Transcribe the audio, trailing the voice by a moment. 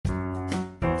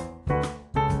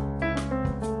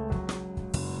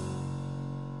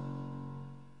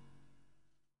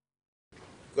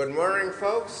Good morning,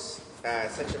 folks.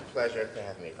 Such a pleasure to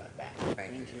have me back.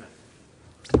 Thank you.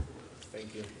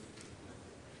 Thank you.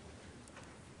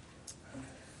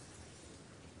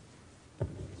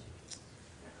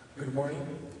 Good morning.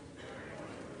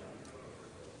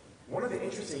 One of the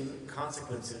interesting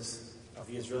consequences of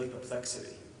the Israeli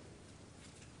complexity,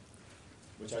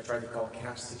 which I tried to call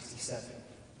Catch 67,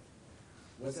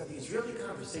 was that the Israeli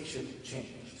conversation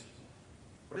changed.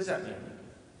 What does that mean?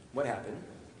 What happened?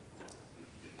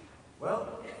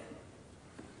 Well,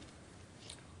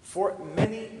 for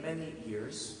many, many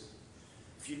years,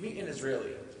 if you meet an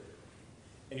Israeli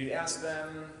and you'd ask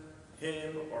them,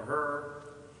 him or her,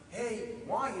 hey,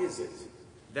 why is it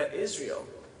that Israel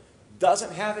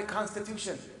doesn't have a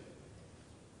constitution?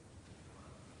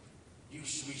 We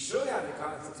should have a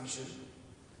constitution.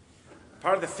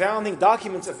 Part of the founding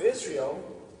documents of Israel,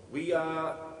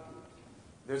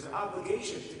 there's an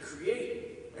obligation to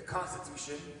create a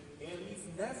constitution, and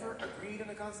we've never agreed on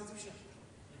a constitution.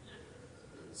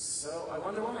 So I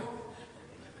wonder why.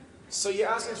 So you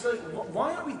ask Israeli,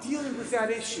 why aren't we dealing with that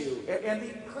issue? And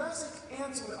the classic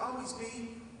answer would always be,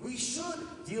 we should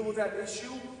deal with that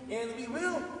issue, and we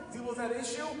will deal with that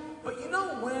issue. But you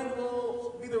know when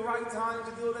will be the right time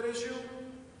to deal with that issue?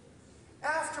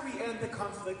 After we end the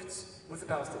conflict with the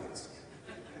Palestinians.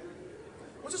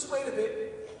 We'll just wait a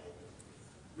bit,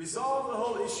 resolve the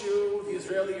whole issue, the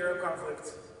Israeli-Arab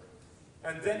conflict,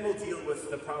 and then we'll deal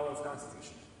with the problem of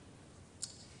constitution.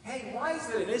 Hey, why is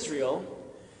it in Israel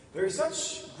there are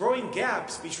such growing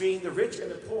gaps between the rich and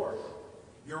the poor?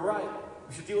 You're right.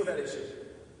 We should deal with that issue.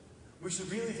 We should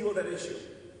really deal with that issue.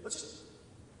 Let's just,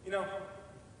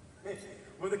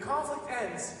 when the conflict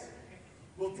ends,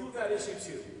 we'll deal with that issue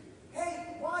too.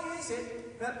 Hey, why is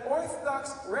it that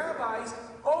Orthodox rabbis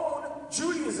own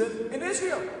Judaism in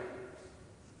Israel?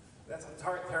 That's a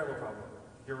terrible problem.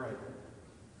 You're right.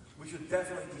 We should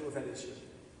definitely deal with that issue.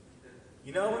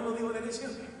 You know when we'll deal with that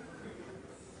issue?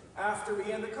 After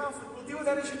we end the conflict, we'll deal with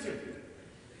that issue too.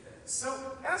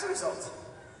 So, as a result,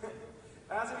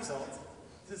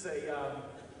 this is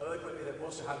another quote that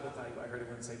Moshe Hadbatai, I heard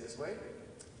him say this way.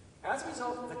 As a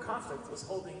result, the conflict was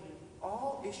holding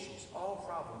all issues, all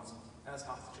problems as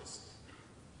hostages.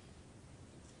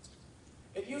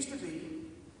 It used to be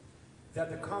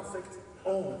that the conflict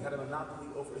had a monopoly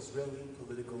over Israeli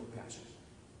political passion.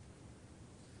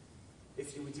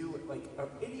 If you would do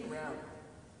any round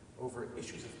over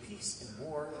issues of peace and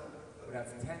war, would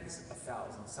have tens of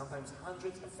thousands, sometimes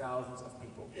hundreds of thousands of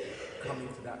people coming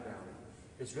to that round.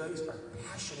 Israelis are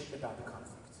passionate about the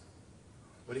conflict.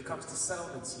 When it comes to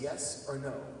settlements, yes or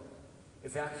no?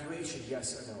 Evacuation,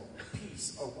 yes or no?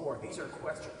 Peace or war? These are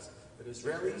questions that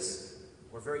Israelis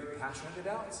were very passionate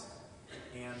about,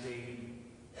 and they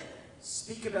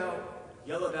speak about,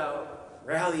 yell about,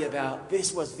 rally about.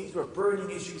 These were burning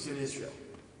issues in Israel.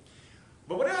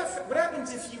 But what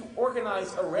happens if you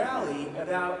organize a rally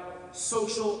about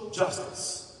social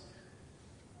justice?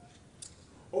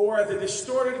 Or the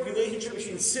distorted relationship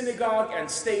between synagogue and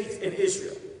state in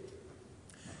Israel?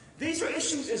 These are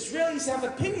issues Israelis have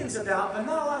opinions about, but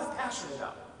not a lot of passion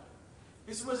about.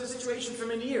 This was a situation for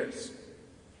many years.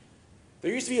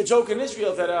 There used to be a joke in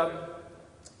Israel that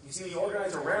you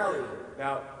organize a rally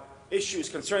about issues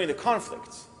concerning the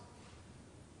conflict,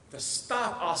 to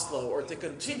stop Oslo or to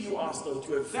continue Oslo,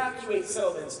 to evacuate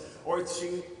settlements or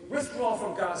to withdraw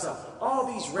from Gaza. All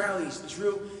these rallies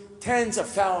drew tens of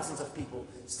thousands of people,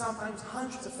 sometimes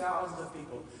hundreds of thousands of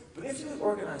people. But if you would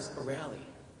organize a rally,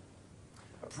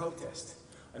 a protest,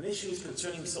 on issues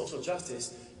concerning social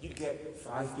justice, you'd get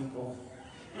 5 people.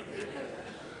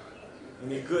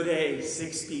 In a good age,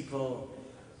 6 people.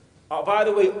 By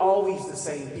the way, always the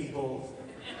same people.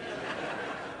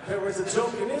 There was a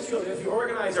joke in Israel that if you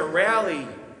organize a rally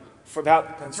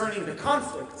concerning the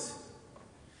conflict,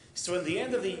 so in the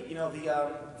end of the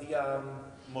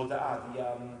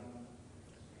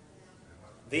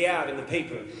ad in the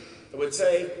paper, it would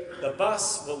say the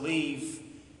bus will leave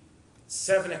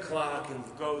 7 o'clock and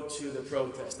go to the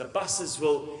protest. The buses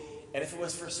will, and if it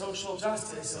was for social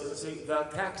justice, so it would say the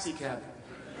taxi cab.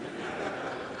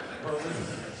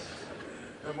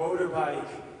 The motorbike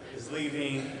is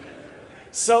leaving.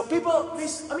 So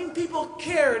people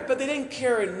cared, but they didn't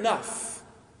care enough.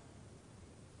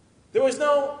 The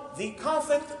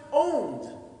conflict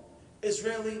owned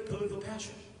Israeli political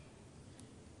passion.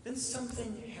 Then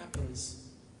something happens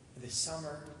in the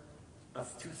summer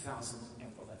of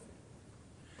 2011.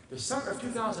 The summer of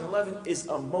 2011 is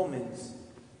a moment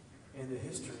in the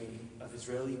history of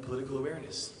Israeli political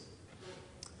awareness.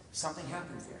 Something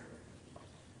happened there.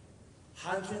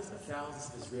 Hundreds of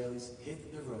thousands of Israelis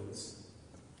hit the roads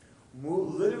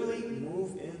literally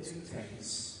move into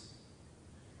tents.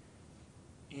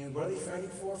 And what are they fighting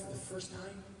for the first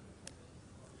time?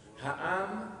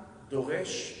 Ha'am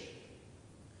doresh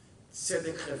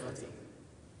tzedek chevati.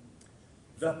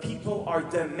 The people are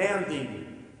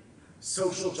demanding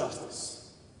social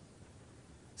justice.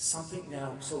 Something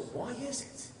now, so why is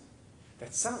it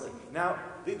that suddenly, now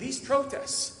these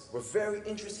protests were very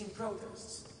interesting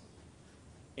protests.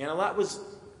 And a lot was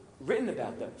written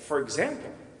about them. For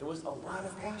example, there was a lot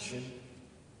of passion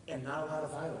and not a lot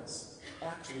of violence.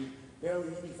 Actually, barely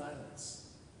any violence.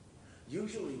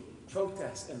 Usually,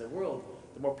 protests in the world,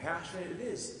 the more passionate it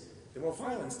is, the more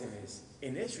violence there is.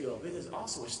 In Israel, this is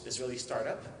also an Israeli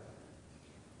startup.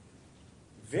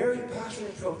 Very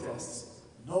passionate protests,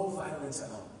 no violence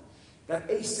at all. That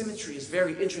asymmetry is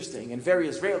very interesting and very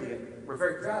Israeli, and we're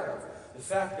very proud of the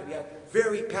fact that we have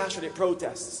very passionate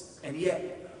protests, and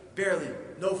yet barely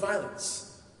no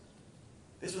violence.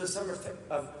 This was the summer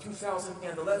of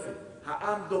 2011.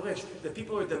 Ha'am doresh. The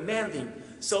people are demanding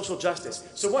social justice.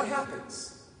 So what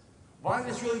happens? Why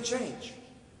did Israeli change?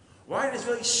 Why did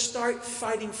Israeli start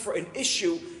fighting for an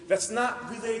issue that's not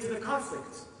related to the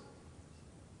conflict?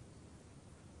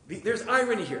 There's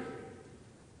irony here.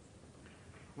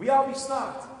 We always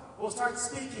thought we'll start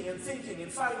speaking and thinking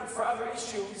and fighting for other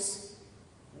issues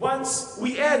once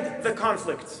we end the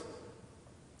conflict.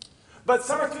 But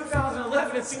summer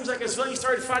 2011, it seems like Israelis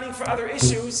started fighting for other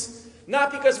issues,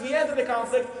 not because we ended the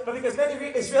conflict, but because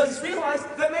many Israelis realized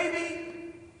that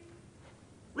maybe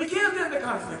we can't end the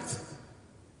conflict.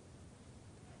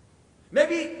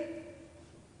 Maybe,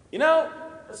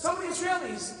 so many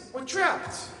Israelis were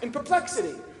trapped in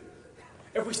perplexity.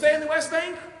 If we stay in the West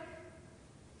Bank,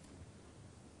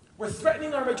 we're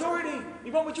threatening our majority.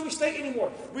 We won't be a Jewish state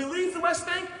anymore. We leave the West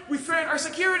Bank, we threaten our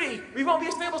security. We won't be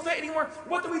a stable state anymore.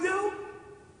 What do?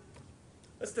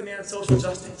 Let's demand social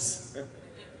justice.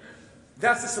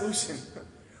 That's the solution.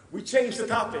 We change the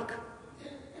topic.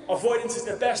 Avoidance is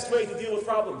the best way to deal with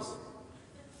problems.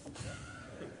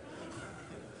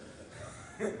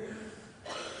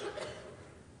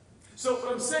 So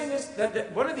what I'm saying is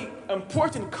that one of the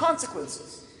important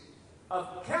consequences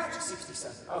of Catch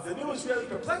 67, of the new Israeli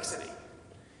perplexity,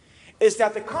 is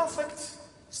that the conflict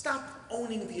stopped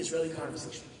owning the Israeli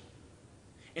conversation.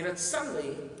 And then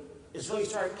suddenly, Israelis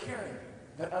started caring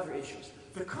about other issues.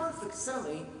 The conflict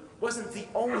suddenly wasn't the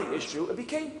only issue, it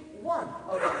became one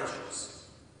of the issues.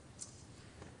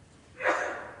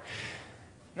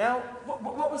 Now,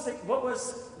 what was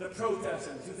the protest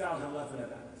in 2011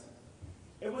 about?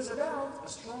 It was about a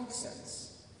strong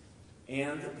sense,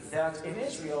 and that in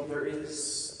Israel there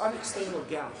is unexplainable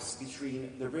gaps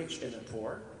between the rich and the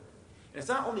poor. And it's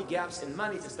not only gaps in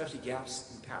money, it's especially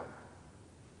gaps in power.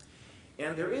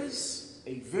 And there is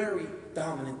a very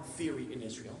dominant theory in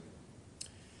Israel.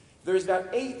 There's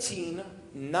about 19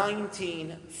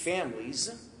 families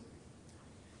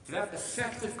that have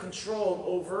effective control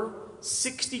over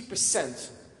 60%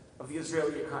 of the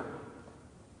Israeli economy.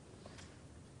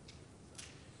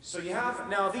 So you have,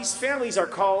 now these families are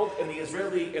called in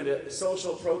the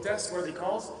social protests, what are they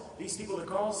called? These people are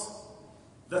called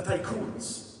the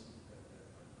tycoons.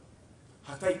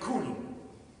 Ha-tykunim.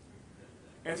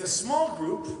 And it's a small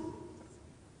group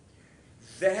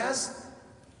that has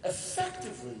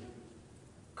effectively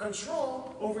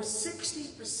control over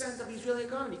 60% of the Israeli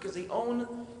economy because they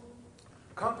own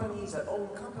companies that own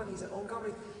companies that own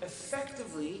companies.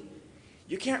 Effectively,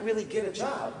 you can't really get a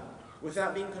job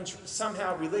without being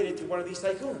somehow related to one of these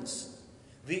tycoons.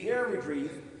 The air we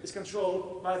breathe is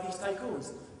controlled by these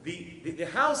tycoons. The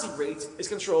housing rate is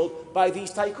controlled by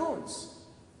these tycoons.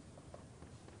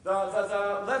 The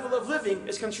level of living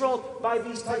is controlled by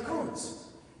these tycoons.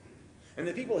 And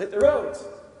the people hit the road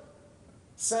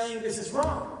saying this is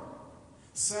wrong,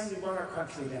 saying we want our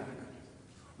country back.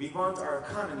 We want our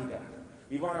economy back.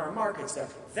 We want our markets back.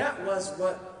 That was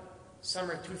what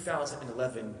summer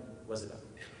 2011 was about.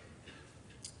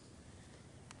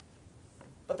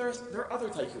 But there are other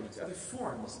tycoons, other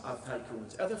forms of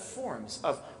tycoons, other forms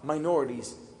of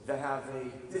minorities that have a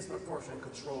disproportionate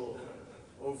control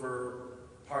over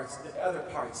other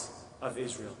parts of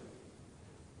Israel.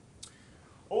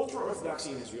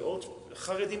 Ultra-Orthodoxy in Israel,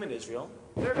 Charedim in Israel,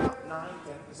 they're about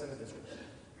 9-10% of Israel.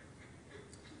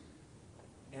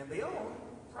 And they own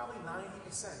probably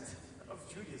 90%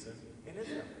 of Judaism in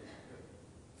Israel.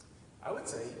 I would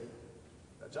say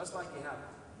that just like you have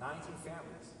 19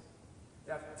 families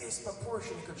that have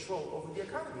disproportionate control over the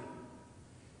economy,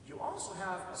 you also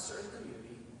have a certain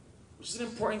community, which is an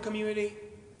important community,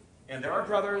 and they're our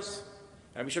brothers,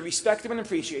 and we should respect them and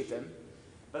appreciate them,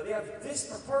 but they have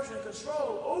disproportionate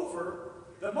control over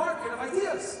the market of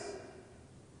ideas.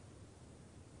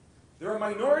 They're a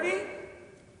minority,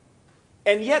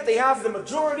 and yet they have the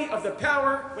majority of the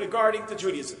power regarding to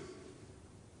Judaism.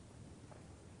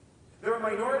 They're a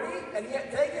minority, and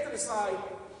yet they get to decide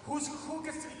who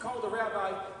gets to be called a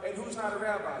rabbi and who's not a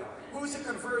rabbi. Who's a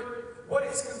convert, what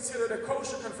is considered a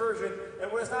kosher conversion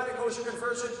and what is not a kosher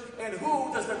conversion, and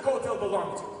who does the kotel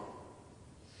belong to.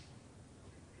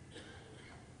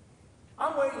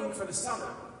 I'm waiting for the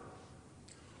summer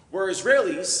where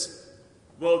Israelis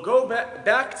will go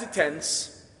back to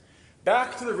tents,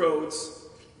 back to the roads,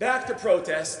 back to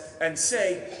protests, and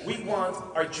say, we want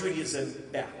our Judaism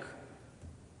back.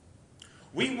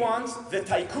 We want the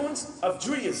tycoons of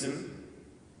Judaism.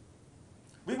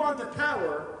 We want the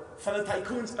power from the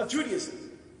tycoons of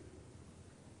Judaism.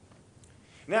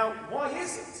 Now, why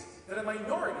is it that a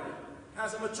minority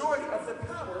has a majority of the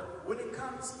power when it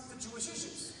comes to Jewish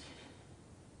issues?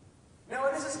 Now,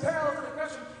 this is parallel to the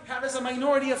question, how does a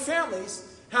minority of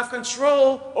families have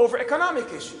control over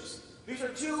economic issues? These are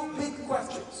two big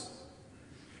questions.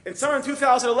 In summer in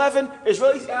 2011,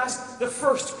 Israelis asked the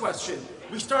first question.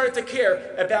 We started to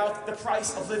care about the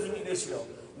price of living in Israel.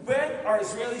 When are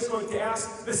Israelis going to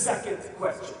ask the second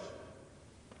question?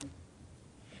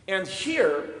 And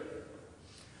here,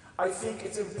 I think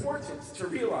it's important to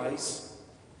realize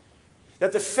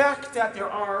that the fact that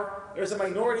there's a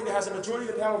minority that has a majority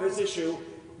of the power of this issue,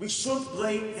 we should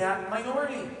blame that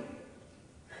minority.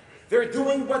 They're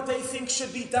doing what they think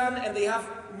should be done, and they have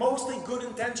mostly good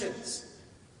intentions.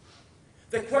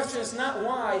 The question is not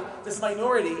why does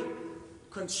minority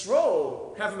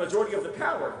have a majority of the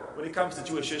power when it comes to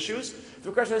Jewish issues.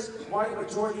 The question is why the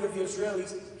majority of the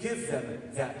Israelis give them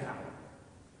that power.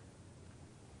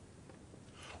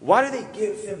 Why do they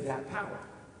give them that power?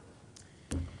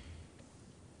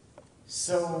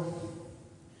 So,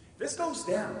 this goes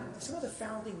down to some of the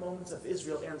founding moments of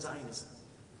Israel and Zionism.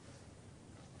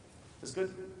 Is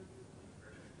good?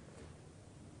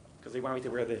 Because they want me to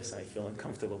wear this. I feel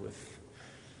uncomfortable with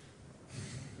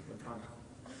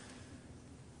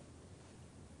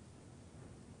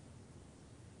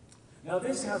Now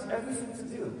this has everything to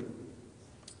do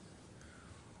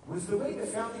with the way the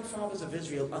founding fathers of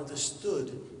Israel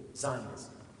understood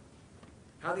Zionism.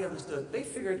 How they understood. They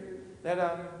figured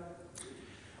that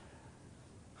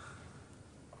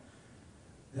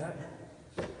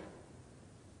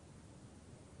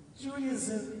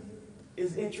Judaism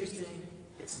is interesting,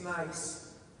 it's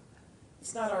nice,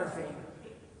 it's not our thing.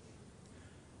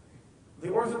 The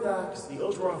Orthodox, the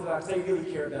ultra-Orthodox, they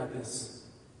really care about this.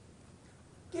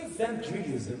 Give them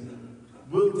Judaism,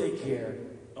 we'll take care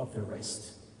of the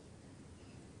rest.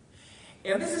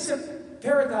 And this is a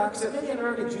paradox that many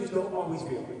American Jews don't always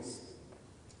realize.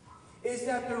 Is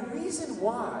that the reason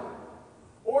why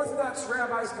Orthodox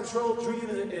rabbis control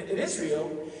Judaism in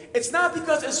Israel, it's not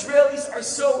because Israelis are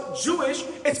so Jewish,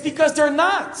 it's because they're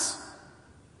not.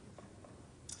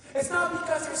 It's not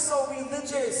because they're so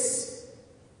religious.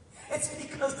 It's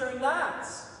because they're not.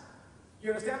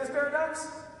 You understand this paradox?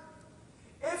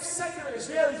 If secular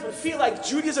Israelis would feel like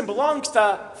Judaism belongs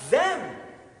to them,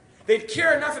 they'd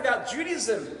care enough about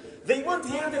Judaism, they wouldn't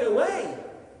hand it away.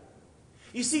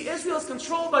 You see, Israel is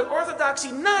controlled by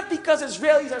orthodoxy not because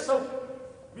Israelis are so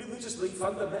religiously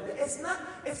fundamental.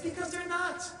 It's because they're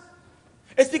not.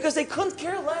 It's because they couldn't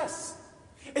care less.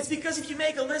 It's because if you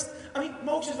make a list,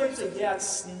 most Israelis say, yeah,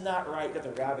 it's not right that the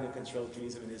rabbinate controls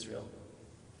Judaism in Israel.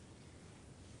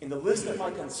 In the list of my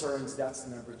concerns, that's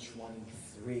number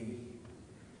 23.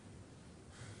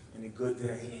 In a good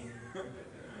day.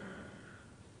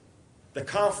 The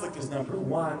conflict is number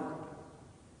 1.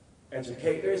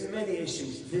 Educate. There's many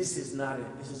issues. This is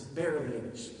barely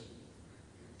an issue.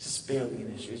 This is barely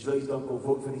an issue. Israelis don't go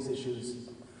vote for these issues.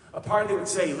 A party would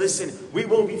say, listen, we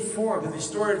will reform the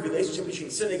distorted relationship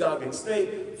between synagogue and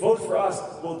state. Vote for us.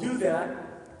 We'll do that.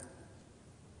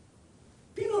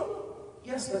 People,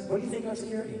 yes, but what do you think about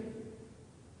security?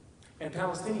 And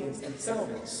Palestinians and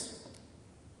settlements?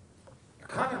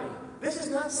 Economy. This is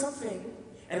not something.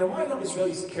 And why don't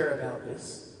Israelis care about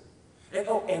this? And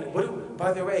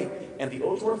by the way, and the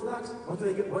ultra-Orthodox, what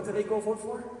do they go vote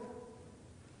for?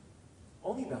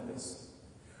 Only about this.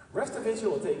 Rest of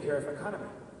Israel will take care of economy.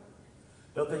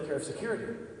 They'll take care of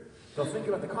security. They'll think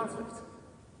about the conflict.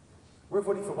 We're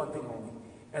voting for one thing only.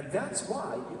 And that's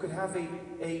why you could have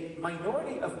a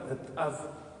minority of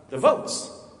the votes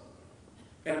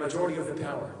and a majority of the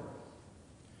power.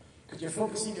 Because you're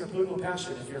focusing your political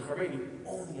passion, if you're Haredi,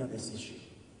 only on this issue.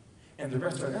 And the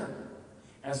rest are not.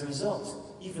 As a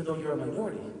result, even though you're a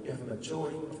minority, you have a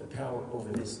majority of the power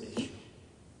over this issue.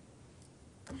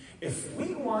 If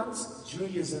we want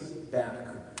Judaism back,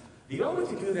 the only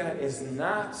way to do that is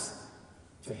not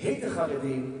to hate the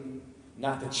Haredim,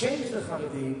 not to change the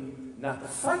Haredim, not to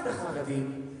fight the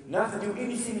Haredim, not to do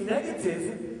anything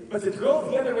negative, but to go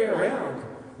the other way around.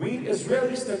 We need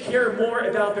Israelis to care more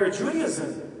about their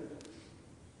Judaism.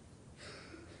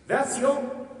 That's the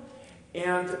old,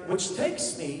 and which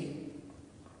takes me,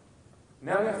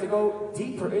 now we have to go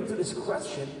deeper into this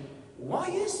question. Why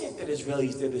is it that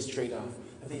Israelis did this trade-off?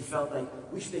 That they felt like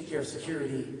we should take care of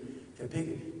security, the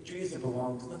big Judaism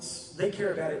belongs, they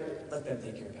care about it, let them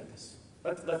take care about this.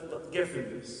 Let's give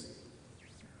them this.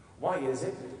 Why is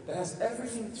it? That has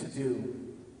everything to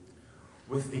do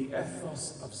with the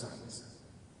ethos of Zionism.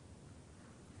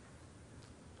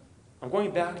 I'm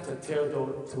going back to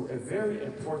Theodor to a very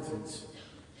important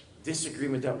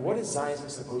disagreement about what is Zionism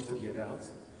supposed to be about.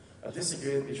 A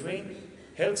disagreement between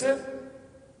Herzl,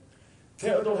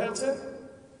 Theodor Herzl,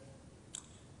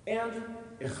 and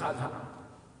Echad Ha'am.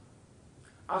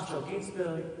 Asher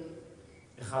Ginsburg,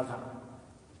 Echad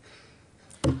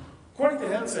Ha'am. According to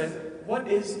Herzl, what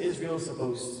is Israel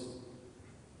supposed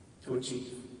to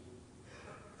achieve?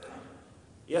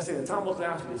 Yesterday in the Talmud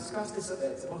class we discussed this a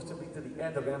bit. It's supposed to lead to the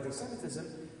end of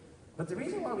anti-Semitism. But the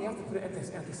reason why we have to put an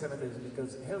anti-Semitism is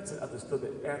because Herzl understood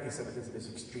that anti-Semitism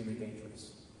is extremely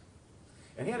dangerous.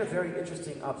 And he had a very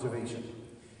interesting observation.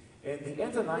 In the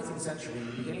end of the 19th century,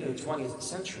 beginning of the 20th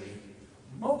century,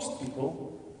 most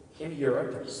people in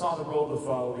Europe saw the world the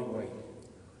following way.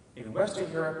 In Western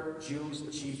Europe, Jews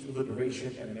achieved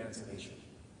liberation and emancipation.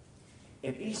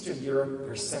 In Eastern Europe,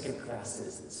 they're second-class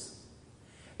citizens.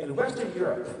 In Western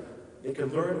Europe, they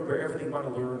could learn wherever they want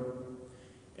to learn,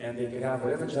 and they could have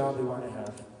whatever job they want to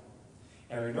have.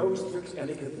 And there are no restrictions, and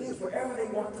they could live wherever they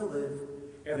want to live,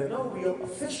 and there are no real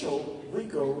official,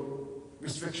 legal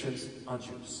restrictions on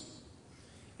Jews.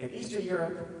 In Eastern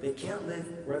Europe, they can't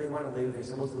live where they want to live. They're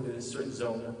supposed to live in a certain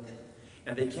zone.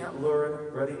 And they can't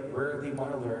learn where they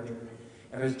want to learn.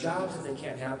 And there's jobs that they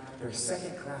can't have. They're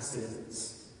second-class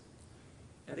citizens.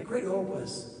 And the great hope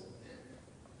was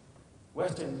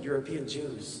Western European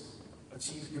Jews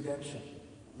achieved redemption,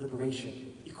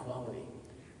 liberation, equality.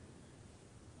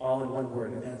 All in one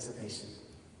word, emancipation.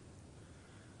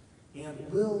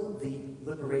 And will the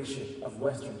liberation of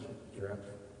Western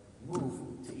Europe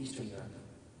move to Eastern Europe?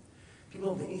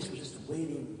 People in the East were just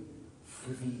waiting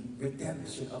for the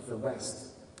redemption of the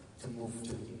West to move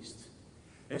to the East.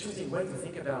 An interesting way to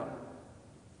think about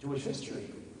Jewish history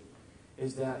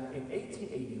is that in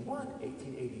 1881,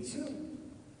 1882,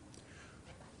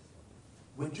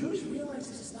 when Jews realized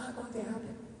this is not going to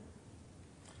happen,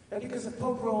 that because of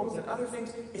pogroms and other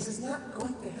things, this is not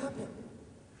going to happen.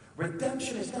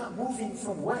 Redemption is not moving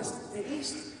from West to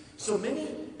East. So many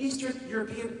Eastern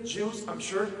European Jews, I'm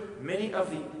sure many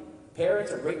of the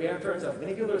parents or great-grandparents of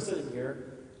many people that are sitting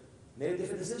here made a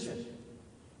different decision.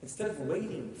 Instead of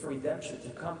waiting for redemption to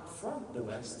come from the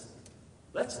West,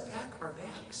 let's pack our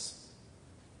bags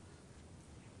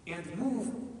and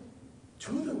move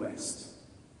to the West.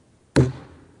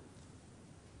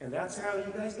 And that's how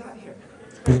you guys got here.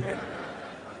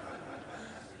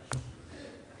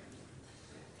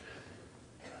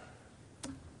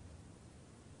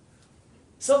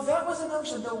 So that was the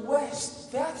notion, the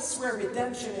West, that's where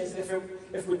redemption is.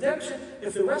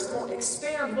 If the West won't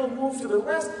expand, we'll move to the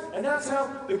West. And that's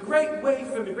how the great wave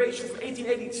of immigration from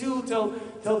 1882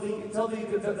 till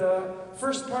the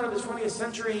first part of the 20th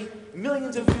century,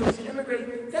 millions of Jews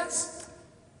immigrated.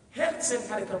 Herzl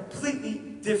had a completely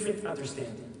different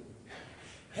understanding.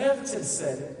 Herzl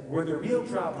said where the real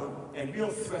problem and real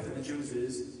threat to the Jews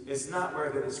is not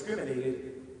where they're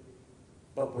discriminated,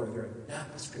 but where they're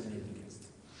not discriminated against.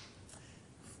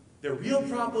 The real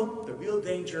problem, the real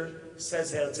danger,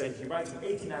 says Herzl, he writes in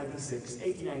 1896,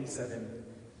 1897,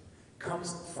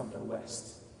 comes from the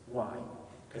West. Why?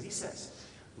 Because he says,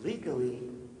 legally,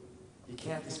 you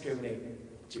can't discriminate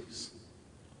Jews.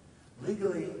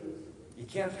 Legally, you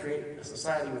can't create a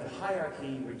society with a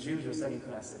hierarchy where Jews are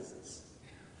second-class citizens.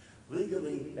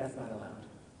 Legally, that's not allowed.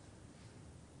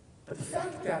 But the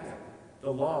fact that the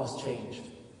laws changed,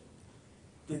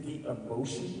 did the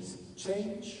emotions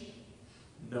change?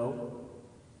 No.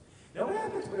 Now what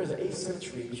happens when there's an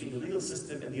asymmetry between the legal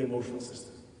system and the emotional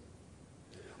system?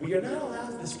 We are not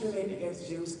allowed to discriminate against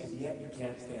Jews, and yet you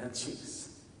can't stand Jews.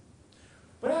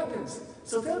 What happens?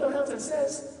 So Theodor Herzl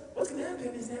says, what's going to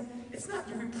happen is that it's not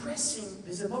you're repressing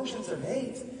these emotions of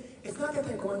hate. It's not that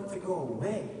they're going to go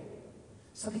away.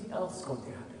 Something else is going to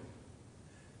happen.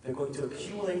 They're going to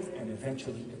accumulate and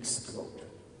eventually explode.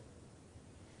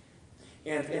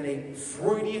 And in a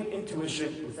Freudian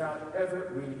intuition, without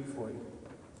ever reading Freud,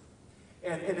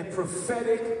 and in a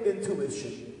prophetic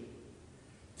intuition,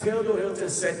 Theodor Herzl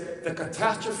said the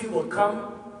catastrophe will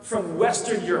come from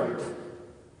Western Europe.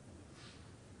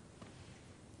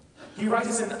 He writes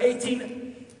this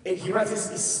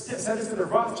he said this to the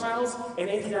Rothschilds in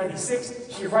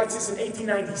 1896. He writes this in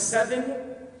 1897.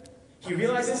 He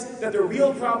realizes that the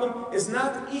real problem is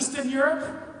not Eastern Europe,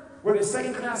 where they're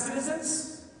second-class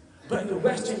citizens, but in the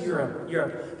Western Europe.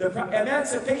 The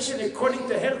emancipation, according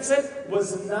to Herzl,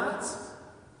 was not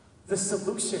the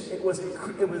solution. It was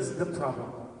the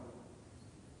problem.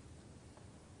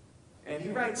 And he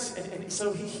writes, and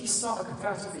so he saw a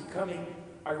catastrophe coming,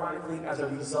 ironically, as a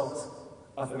result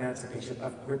of emancipation,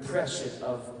 of repression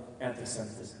of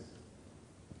anti-Semitism.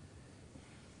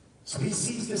 So he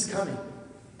sees this coming.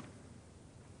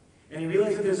 And he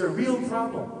realizes that there's a real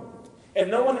problem. And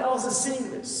no one else is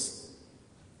seeing this.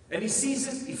 And he sees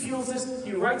this, he feels this,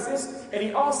 he writes this, and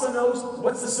he also knows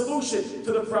what's the solution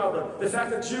to the problem. The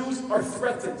fact that Jews are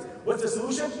threatened. What's the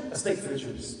solution? A state for the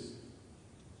Jews.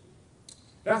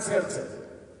 That's Herzl.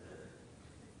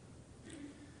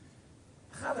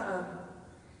 Chada'am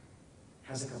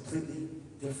has a completely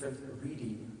different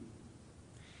reading.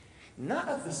 Not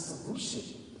of the solution,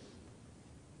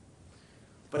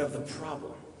 but of the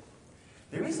problem.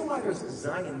 The reason why there's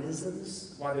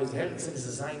Zionisms, why there's Herzl's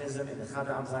Zionism and the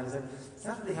Chada'am Zionism, it's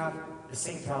not that they have the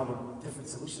same problem, different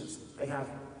solutions. They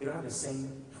don't have the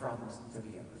same problems to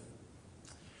begin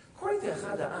with. According to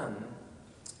Chada'am,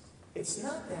 it's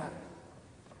not that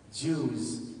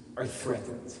Jews are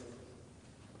threatened.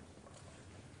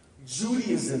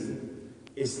 Judaism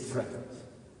is threatened.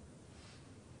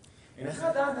 And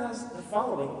Chada'am has the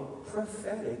following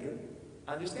prophetic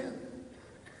understanding.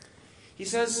 He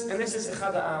says, and this is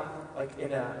Chada'am, like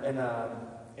in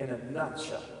a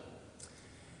nutshell.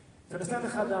 To understand the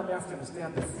Chada'am, you have to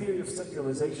understand the theory of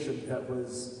secularization that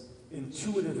was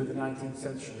intuitive in the 19th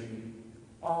century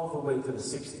all the way to the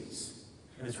 60s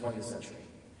in the 20th century.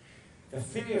 The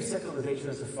theory of secularization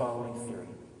is the following theory: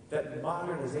 that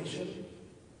modernization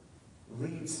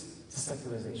leads to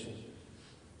secularization.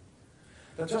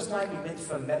 That just like we went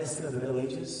from medicine of the Middle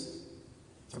Ages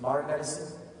to modern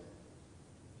medicine,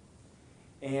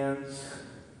 and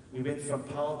we went from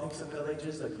politics of the Middle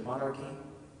Ages, like monarchy,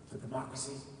 to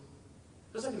democracy,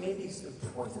 just like we made these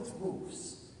important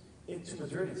moves into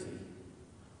modernity,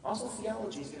 also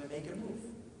theology is going to make a move.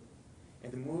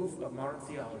 And the move of modern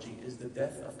theology is the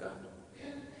death of God.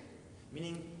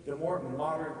 Meaning, the more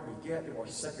modern we get, the more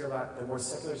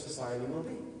secular society will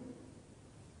be.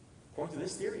 According to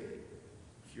this theory,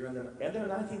 if you're in the end of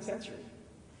the 19th century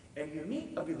and you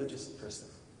meet a religious person,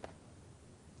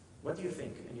 what do you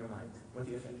think in your mind? What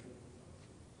do you think?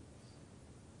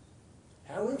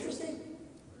 How interesting.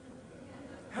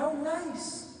 How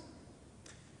nice.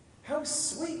 How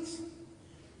sweet.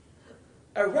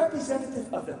 A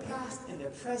representative of the past and the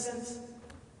present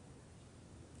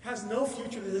has no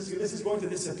future. This is going to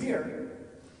disappear.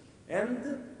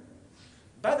 And,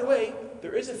 by the way,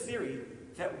 there is a theory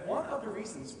that one of the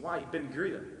reasons why Ben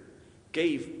Gurion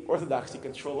gave Orthodoxy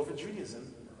control over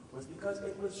Judaism was because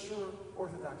it was sure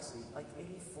Orthodoxy, like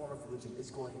any form of religion, is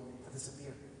going to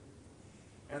disappear.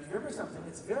 And remember something,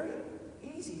 it's very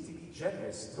easy to be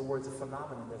generous towards a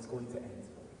phenomenon that's going to end.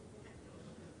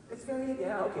 It's very,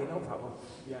 okay, no problem.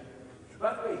 Yeah.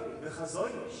 By the way, the Chazon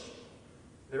Ish,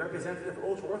 the representative of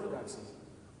ultra-Orthodoxy,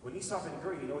 when he saw Ben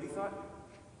Gurion, you know what he thought?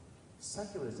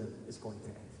 Secularism is going to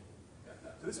end.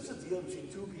 So this was a deal between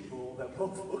two people that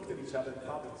both looked at each other and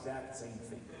thought the exact same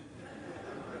thing.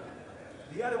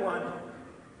 The other one,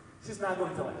 this is not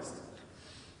going to last.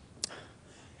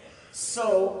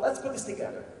 So let's put this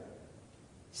together.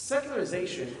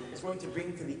 Secularization is going to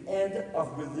bring to the end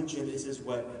of religion. This is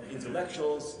what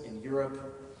intellectuals in Europe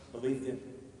believed in.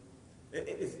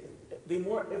 It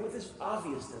was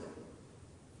obvious to them.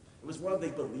 It was more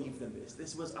they believed in this.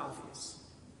 This was obvious.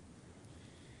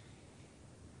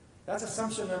 That's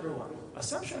assumption number one.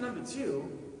 Assumption number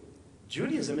two,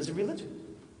 Judaism is a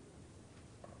religion.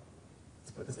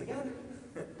 Let's put this together.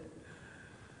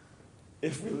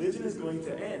 If religion is going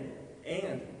to end,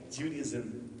 and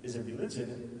Judaism is a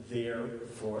religion,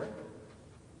 therefore,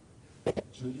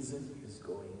 Judaism is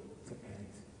going to end.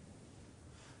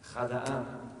 Chada'am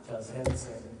tells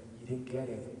Herzl, he didn't get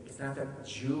it. It's not that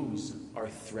Jews are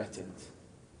threatened.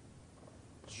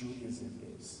 Judaism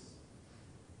is.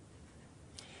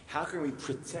 How can we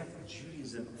protect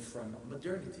Judaism from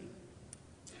modernity?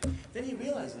 Then he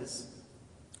realizes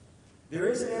there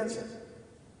is an answer.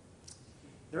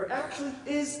 There actually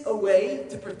is a way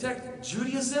to protect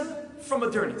Judaism from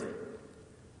modernity.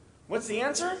 What's the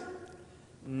answer?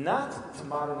 Not to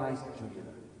modernize Judaism.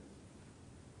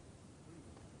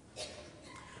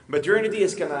 Modernity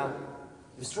is going to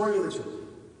destroy religion.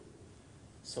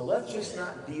 So let's just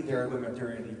not be there when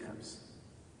modernity comes.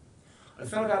 I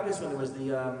found out this when there was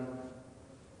the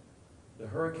the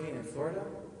hurricane in Florida,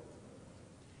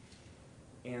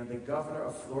 and the governor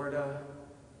of Florida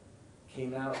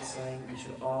came out saying we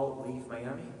should all leave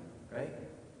Miami, right?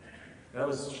 That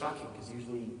was shocking because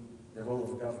usually the role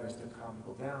of a governor is to calm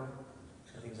people down.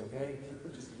 Everything's okay,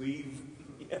 just leave.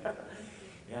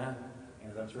 Yeah,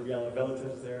 and I'm sure we all have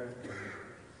relatives there.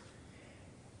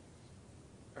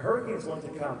 A hurricane is going to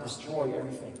come, destroy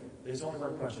everything. There's only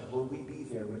one question: will we be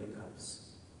there when it comes?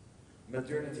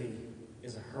 Modernity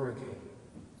is a hurricane,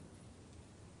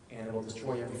 and it will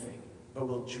destroy everything. But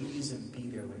will Judaism be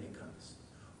there when it comes?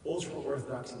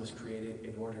 Ultra-Orthodoxy was created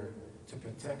in order to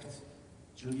protect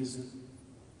Judaism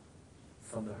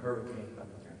from the hurricane of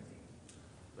modernity.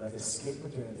 Let us escape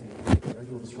modernity,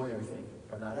 modernity will destroy everything,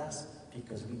 but not us,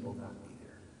 because we will not be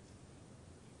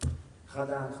there.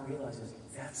 Chadam realizes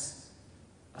that's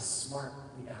a smart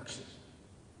reaction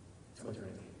to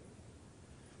modernity.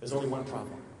 There's only one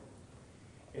problem.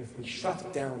 If we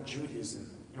shut down Judaism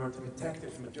in order to protect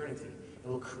it from modernity, it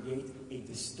will create a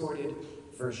distorted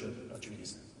version of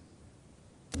Judaism.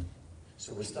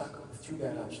 So we're stuck with two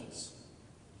bad options.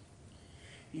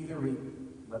 Either we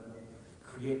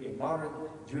create a modern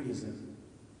Judaism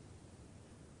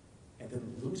and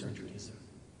then lose our Judaism,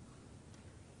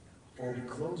 or we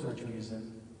close our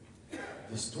Judaism,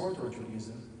 distort our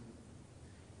Judaism,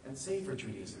 and save our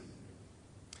Judaism.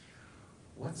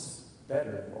 What's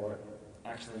better, or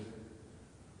actually,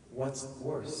 what's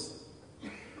worse?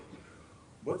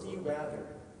 What do you rather?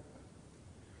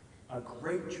 A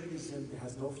great Judaism that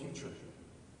has no future,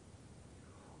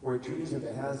 or a Judaism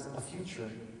that has a future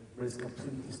but is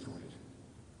completely distorted?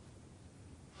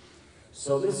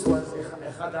 So this was,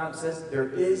 Echad says, there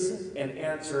is an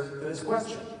answer to this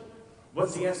question.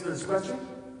 What's the answer to this question?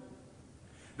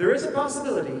 There is a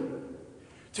possibility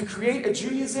to create a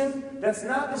Judaism that's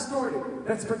not distorted,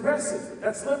 that's progressive,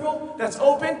 that's liberal, that's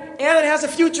open, and it has a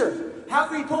future. How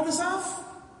can we pull this off?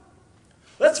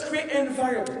 Let's create an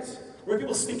environment where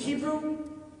people speak Hebrew,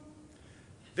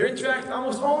 they interact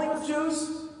almost only with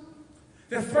Jews,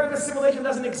 the threat of assimilation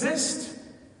doesn't exist,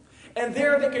 and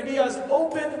there they can be as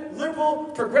open,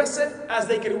 liberal, progressive as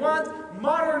they can want.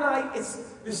 Modernize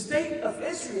the state of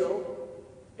Israel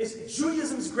is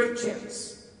Judaism's great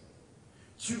chance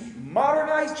to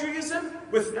modernize Judaism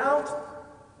without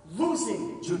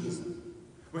losing Judaism,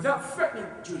 without threatening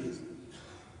Judaism.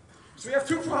 So we have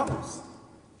two problems.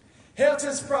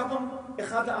 Herzl's problem,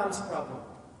 Echad Ha'am's problem,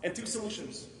 and two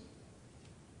solutions.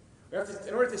 We have to,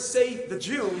 in order to save the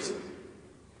Jews,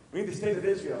 we need the state of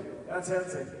Israel. That's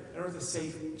Herzl. In order to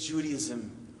save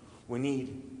Judaism, we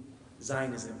need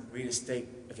Zionism. We need a state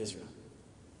of Israel.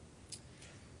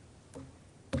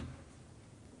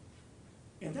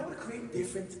 And that would create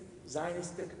different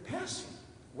Zionistic passion.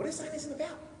 What is Zionism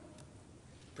about?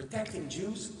 Protecting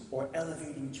Jews or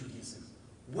elevating Judaism?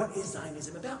 What is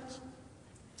Zionism about?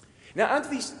 Now, onto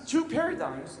these two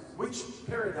paradigms, which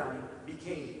paradigm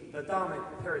became the dominant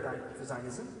paradigm for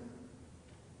Zionism?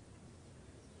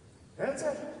 That's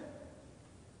it.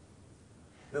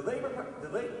 The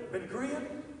late Ben-Gurion,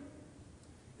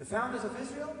 the founders of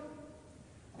Israel,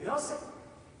 they all said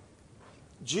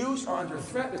Jews are under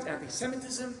threat. There's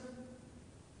anti-Semitism.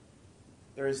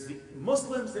 There's the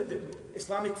Muslims, the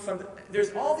Islamic fund.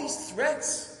 There's all these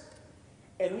threats,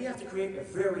 and we have to create a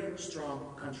very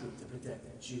strong country to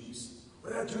protect Jews.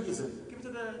 Without Judaism, give it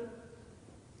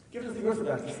to the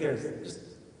Orthodox. It's theirs.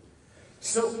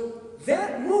 So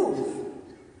that move,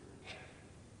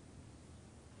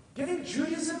 giving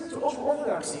Judaism to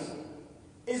ultra-Orthodoxy,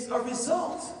 is a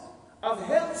result of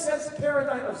Herzl's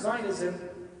paradigm of Zionism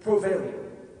prevailing.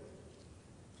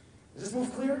 Is this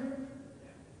move clear?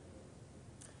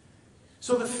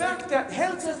 So the fact that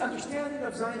Herzl's understanding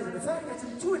of Zionism, the fact that it's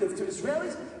intuitive to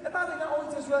Israelis, and by the way, not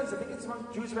only to Israelis, I think it's among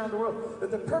Jews around the world,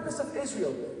 that the purpose of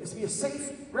Israel is to be a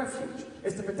safe refuge,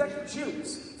 is to protect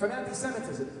Jews from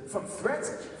anti-Semitism, from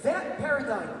threats. That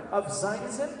paradigm of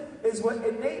Zionism is what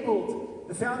enabled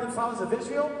the founding fathers of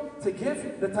Israel to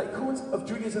give the tycoons of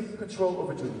Judaism control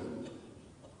over Judaism.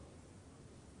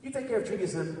 You take care of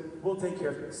Judaism, we'll take care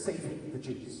of saving the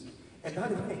Jews. And by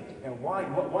the way, and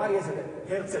why is it that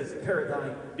Herzl's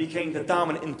paradigm became the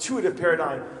dominant intuitive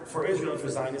paradigm for Israel and for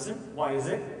Zionism? Why is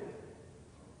it?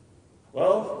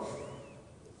 Well,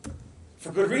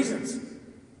 for good reasons.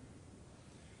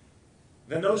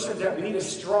 The notion that we need a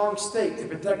strong state to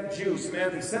protect Jews from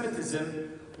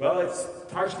anti-Semitism, well, it's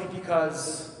partially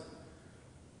because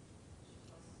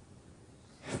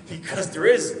there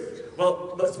is,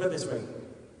 well, let's put it this way.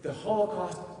 The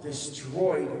Holocaust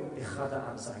destroyed Echad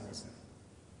Ha'am Zionism.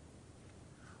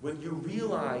 When you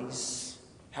realize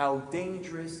how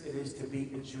dangerous it is to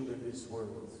be a Jew in this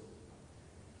world,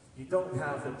 You don't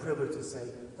have the privilege to say,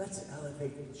 let's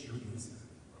elevate Judaism.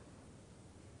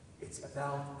 It's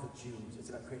about the Jews. It's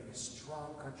about creating a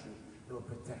strong country that will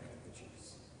protect the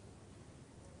Jews.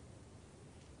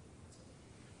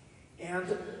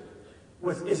 And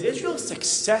is Israel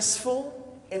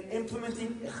successful in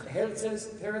implementing Herzl's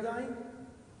paradigm?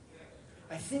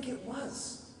 I think it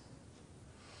was.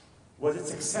 Was it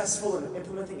successful in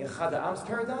implementing Echad Ha'am's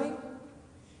paradigm?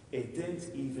 It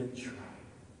didn't even try.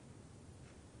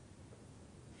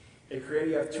 It created,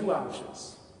 you have two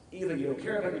options. Either you don't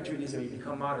care about your Judaism, you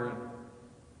become modern,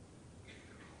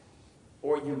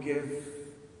 or you give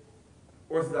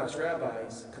Orthodox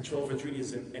rabbis control over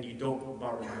Judaism and you don't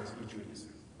modernize your Judaism.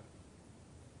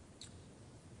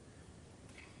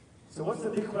 So what's the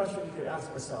big question we could ask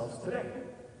ourselves today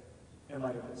in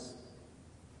light of this?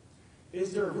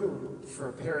 Is there room for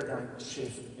a paradigm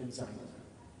shift in Zionism?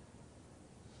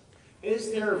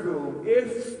 Is there room,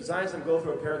 if Zionism goes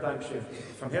through a paradigm shift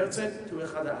from Herzl to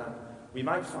Echad Ha'am, we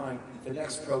might find the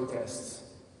next protests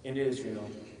in Israel,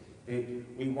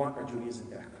 we want our Judaism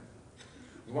back.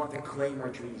 We want to claim our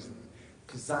Judaism.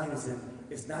 Because Zionism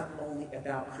is not only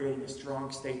about creating a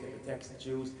strong state that protects the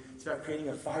Jews, it's about creating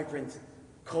a vibrant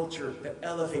culture that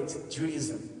elevates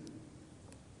Judaism.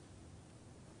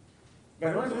 But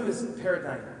in order to do this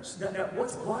paradigm, now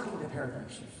what's blocking the paradigm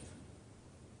shift?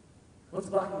 What's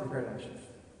blocking the paradigm shift?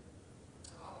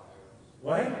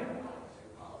 What?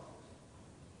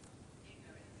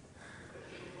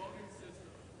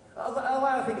 A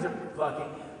lot of things are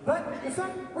blocking. But in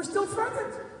fact, we're still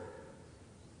threatened.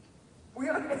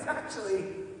 It's actually,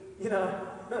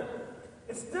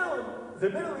 it's still, the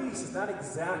Middle East is not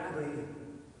exactly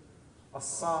a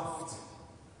soft,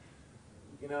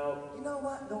 you know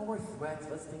what? No more threats.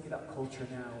 Let's think about culture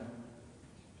now.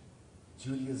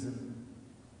 Judaism.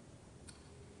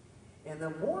 And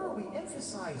the more we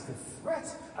emphasize the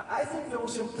threats, I think the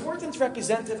most important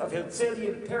representative of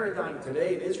Herzlian paradigm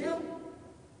today in Israel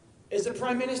is the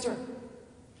Prime Minister.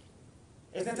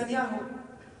 Is Netanyahu.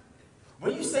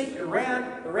 When you say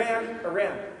Iran, Iran,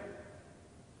 Iran,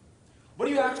 what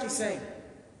are you actually saying?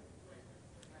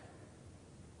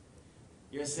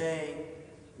 You're saying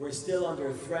we're still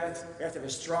under threat. We have to have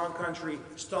a strong country,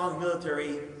 strong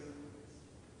military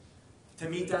to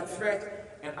meet that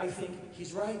threat. And I think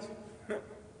he's right.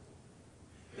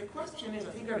 The question is,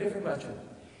 I think I have a different question.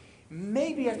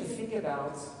 Maybe you have to think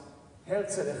about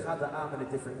Herzl Echad Ha'am in a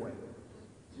different way.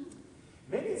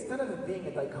 Maybe instead of it being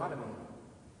a dichotomy,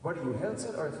 what are you,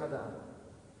 Herzl or Echad Ha'am?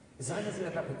 Is Zionism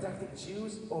about protecting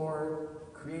Jews or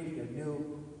creating a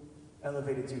new,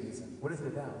 elevated Judaism? What is it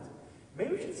about?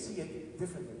 Maybe we should see it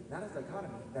differently, not as a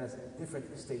dichotomy, but as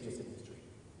different stages in history.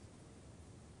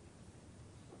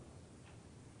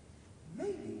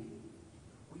 Maybe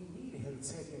we need a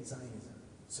Herzlian Zionism,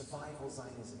 survival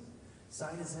Zionism.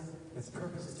 Zionism, its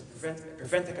purpose is to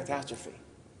prevent a catastrophe.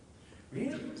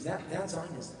 Really? That's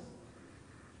Zionism.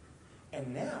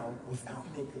 And now, without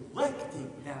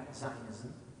neglecting that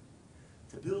Zionism,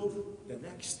 to build the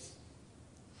next,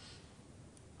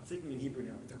 I'm thinking in Hebrew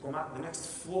now, to come out the next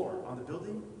floor on the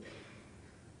building,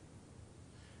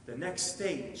 the next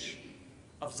stage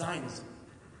of Zionism.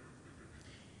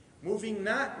 Moving,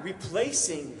 not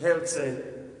replacing Herzl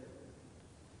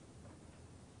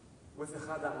with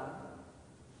Echad Ha'am,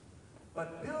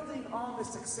 but building on the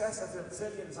success of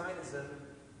Herzlian Zionism,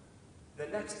 the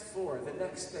next floor, the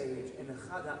next stage in the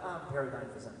Echad Ha'am paradigm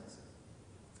for Zionism.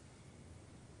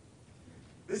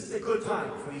 This is a good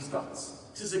time for these thoughts.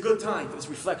 This is a good time for this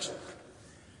reflection.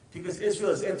 Because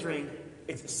Israel is entering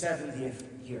its 70th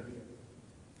year.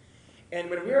 And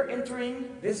when we are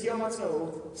entering this Yom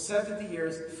HaTzmaut, 70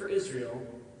 years for Israel,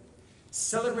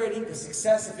 celebrating the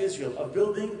success of Israel, of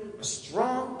building a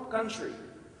strong country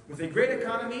with a great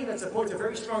economy that supports a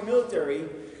very strong military,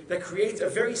 that creates a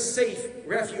very safe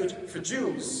refuge for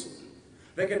Jews,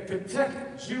 that can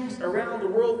protect Jews around the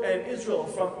world and Israel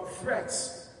from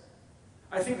threats.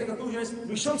 I think the conclusion is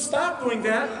we shouldn't stop doing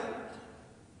that,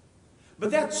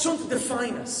 but that shouldn't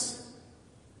define us.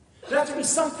 That should be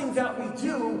something that we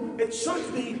do. It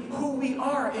shouldn't be who we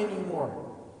are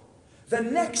anymore. The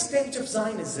next stage of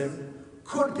Zionism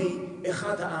could be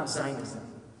Echad Ha'am Zionism.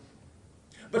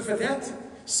 But for that,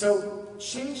 so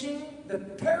changing the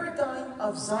paradigm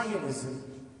of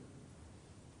Zionism,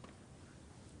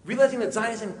 realizing that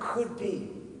Zionism could be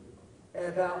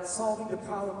about solving the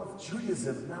problem of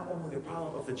Judaism, not only the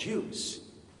problem of the Jews,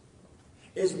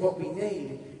 is what we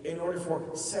need in order for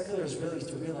secular Israelis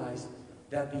to realize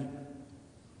that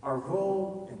our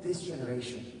role in this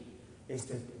generation is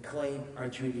to claim our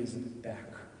Judaism back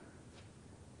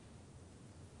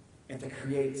and to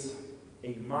create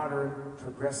a modern,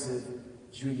 progressive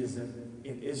Judaism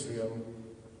in Israel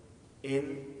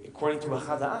according to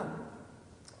Ahad Ha'am.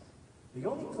 The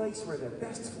only place where the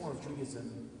best form of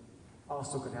Judaism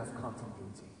also could have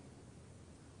continuity,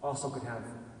 also could have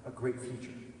a great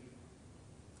future.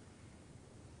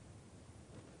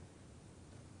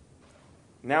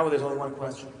 Now there's only one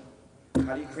question.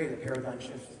 How do you create a paradigm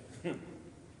shift?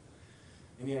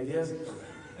 Any ideas?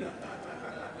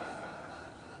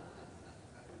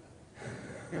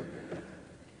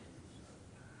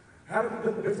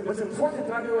 What's important,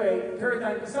 by the way,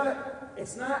 paradigm,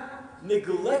 it's not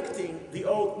neglecting the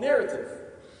old narrative.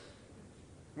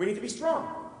 We need to be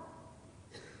strong.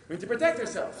 We need to protect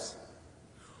ourselves.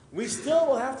 We still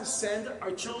will have to send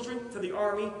our children to the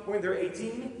army when they're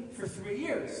 18 for 3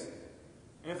 years.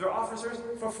 And if they're officers,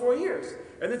 for 4 years.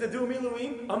 And then to do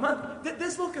miluim, a month.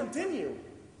 This will continue.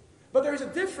 But there's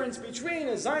a difference between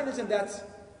a Zionism that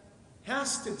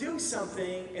has to do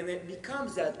something and it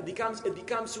becomes that. It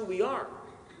becomes who we are.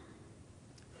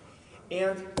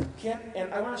 And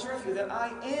I want to share with you that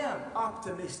I am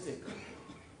optimistic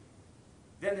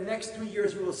that in the next 3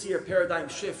 years we will see a paradigm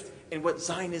shift in what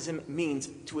Zionism means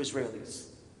to Israelis.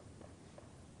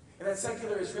 And that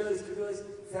secular Israelis can realize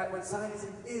that what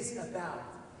Zionism is about,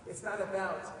 it's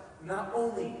not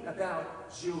only about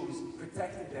Jews,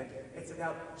 protecting them, it's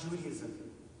about Judaism.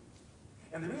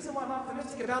 And the reason why I'm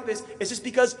optimistic about this is just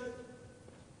because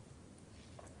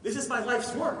this is my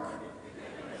life's work.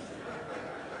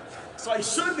 So I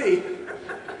should be.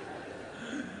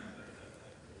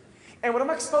 And what I'm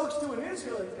exposed to in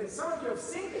Israel, and some of you have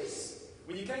seen this,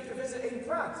 when you came to visit Ein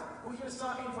Prat, who here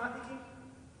saw Ein Prat, Nikki?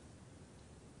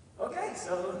 Okay,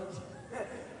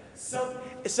 so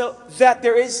that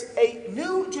there is a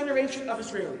new generation of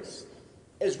Israelis.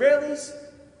 Israelis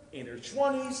in their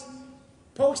 20s,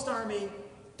 post-army,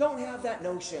 don't have that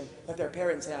notion that their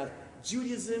parents have.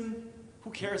 Judaism,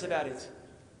 who cares about it?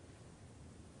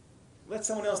 Let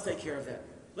someone else take care of that.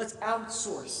 Let's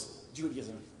outsource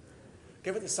Judaism.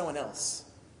 Give it to someone else.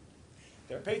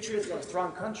 They're patriots of a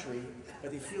strong country,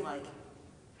 but they feel like,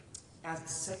 as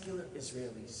secular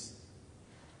Israelis,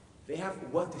 they have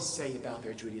what to say about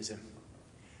their Judaism.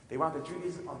 They want the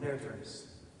Judaism on their terms.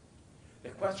 The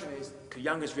question is, could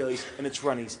young Israelis in the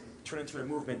 20s turn into a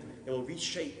movement that will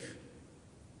reshape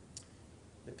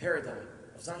the paradigm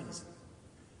of Zionism?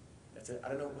 I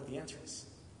don't know what the answer is,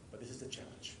 but this is the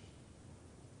challenge.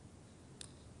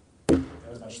 That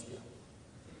was my spiel.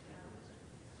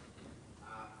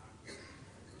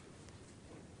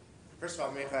 First of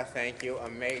all, Micha, thank you.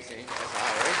 Amazing, as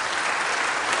always.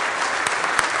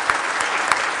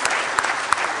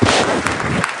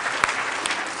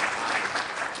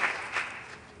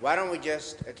 Why don't we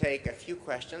just take a few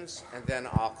questions, and then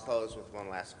I'll close with one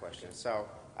last question. So,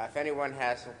 if anyone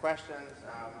has some questions,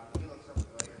 you look so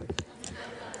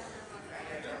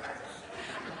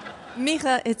familiar.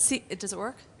 Micha, does it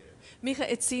work? Micha,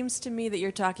 it seems to me that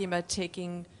you're talking about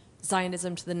taking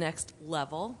Zionism to the next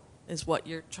level, is what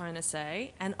you're trying to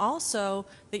say, and also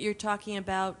that you're talking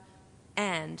about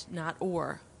and, not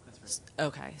or. That's right.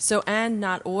 Okay, so and,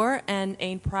 not or, and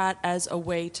Ein Prat as a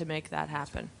way to make that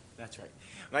happen. That's right.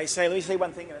 Let me say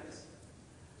one thing about this.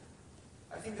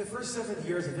 I think the first 7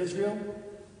 years of Israel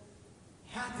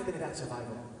had to have been about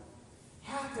survival.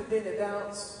 Had to have been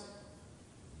about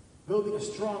building a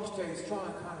strong state, strong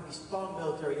economy, strong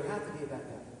military. It had to be about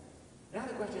that. Now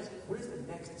the question is, what is the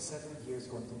next 7 years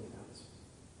going to be about?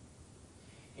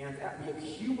 And we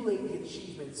accumulate the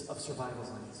achievements of survival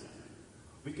Zionism.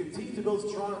 We continue to build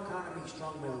strong economy,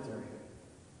 strong military.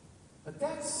 But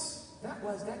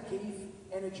that gave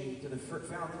energy to the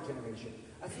founding generation.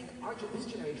 I think this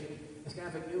generation is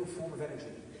going to have a new form of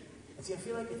energy. And see, I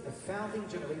feel like it's the founding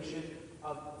generation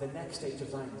of the next stage of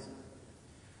Zionism.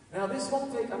 Now, this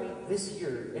won't take, this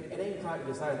year, in Ein Prat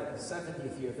decided that the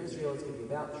 70th year of Israel is going to be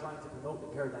about trying to promote the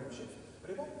paradigm shift.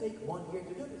 But it won't take 1 year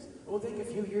to do this. It will take a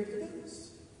few years to do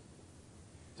this.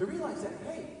 To realize that,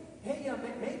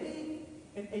 maybe,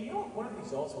 and you know what one of the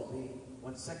results will be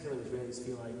when secular Israelis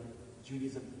feel like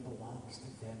Judaism belongs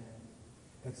to them.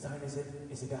 That Zionism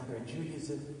is about their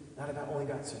Judaism, not only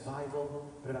about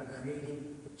survival, but about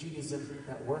creating Judaism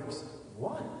that works.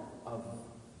 One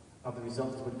of the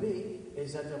results would be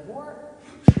is that the more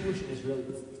Jewish and Israeli,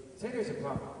 say there's a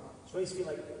problem. Israelis feel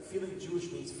like feeling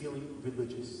Jewish means feeling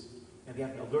religious, and they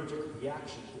have an allergic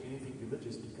reaction to anything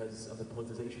religious because of the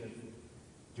politicization of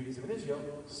Judaism in Israel.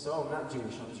 So I'm not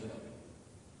Jewish, I'm Israeli.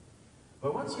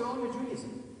 But once you own your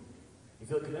Judaism, you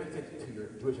feel connected to your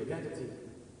Jewish identity,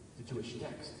 to Jewish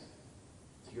text,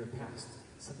 to your past.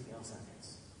 Something else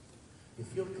happens. You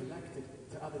feel connected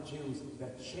to other Jews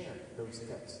that share those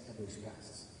texts and those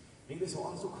pasts. maybe this will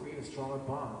also create a stronger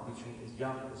bond between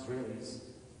young Israelis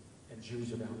and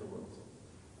Jews around the world,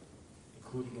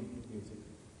 including in music.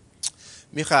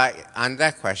 Micha, on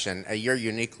that question, you're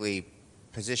uniquely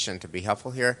positioned to be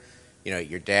helpful here. You know,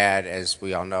 your dad, as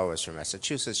we all know, is from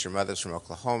Massachusetts. Your mother's from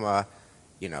Oklahoma.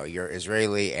 You know, you're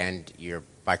Israeli and you're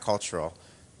bicultural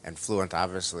and fluent,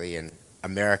 obviously, in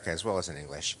America as well as in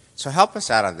English. So help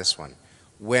us out on this one.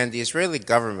 When the Israeli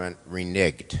government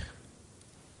reneged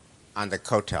on the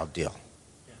Kotel deal,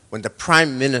 when the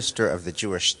prime minister of the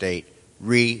Jewish state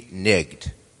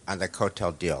reneged on the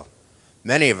Kotel deal,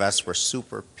 many of us were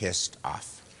super pissed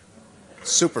off.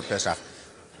 Super pissed off.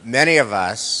 Many of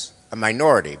us, a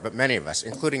minority, but many of us,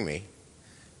 including me,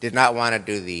 did not want to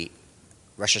do the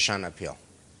Rosh Hashanah appeal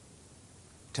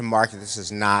to mark that this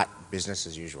is not business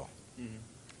as usual.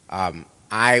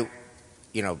 Bashir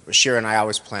and I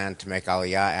always planned to make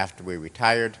Aliyah after we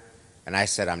retired, and I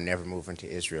said I'm never moving to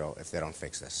Israel if they don't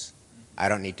fix this. I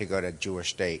don't need to go to a Jewish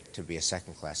state to be a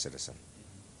second-class citizen.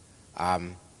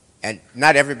 And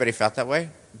not everybody felt that way,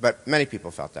 but many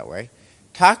people felt that way.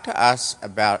 Talk to us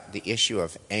about the issue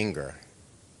of anger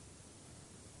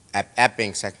at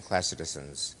being second-class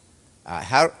citizens.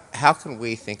 How can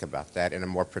we think about that in a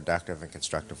more productive and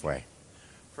constructive way?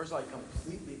 First of all, I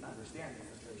completely understand your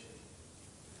frustration.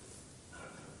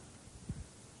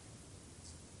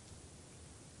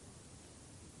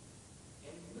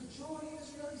 And the majority of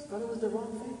Israelis thought it was the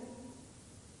wrong thing.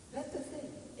 That's the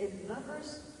thing. In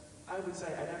numbers, I would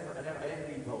say I didn't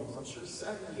read polls. I'm sure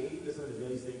 78% of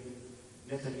Israelis think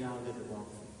Netanyahu did the wrong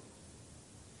thing.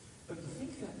 But you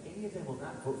think that any of them will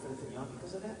not vote for Netanyahu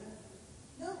because of that?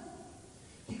 No.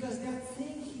 Because that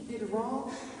thing he did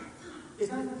wrong is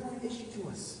not an important issue to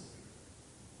us.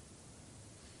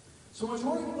 So the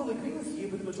majority of people agree with you,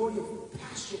 but the majority of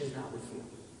passion is not with you.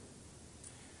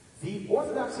 The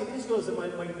Orthodoxy in Israel is a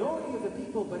minority of the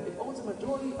people, but it owns a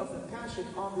majority of the passion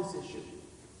on this issue.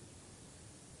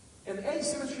 And the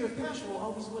asymmetry of passion will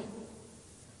always win.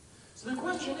 So the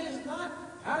question is not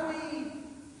how do we,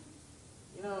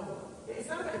 it's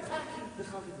not about attacking the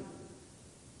Chavidim.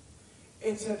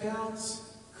 It's about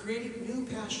creating new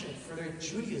passion for their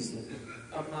Judaism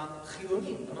among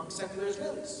Chilonim, among secular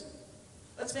Israelis.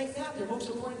 Let's make that their most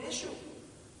important issue.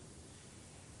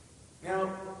 Now,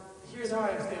 here's how I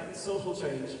understand social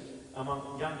change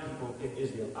among young people in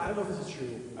Israel. I don't know if this is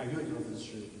true. I really don't know if this is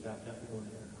true about young people in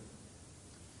America.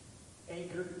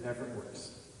 Anger never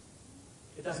works.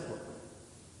 It doesn't work.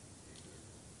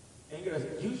 Anger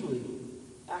doesn't. Usually,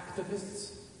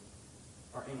 activists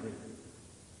are angry.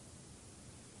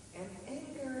 And anger,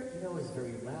 is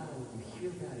very loud. You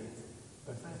hear about it,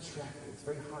 but it's not attractive. It's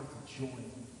very hard to join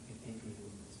an angry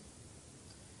movement.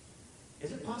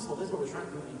 Is it possible, this is what we're trying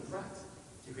to do in Prat,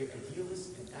 to create idealists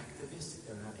and activists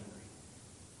that are not angry?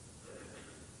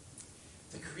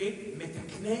 To create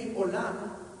metaknei olam that are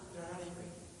not angry.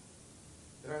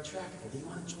 That are attractive. They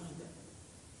want to join them.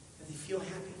 And they feel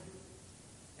happy.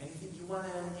 And you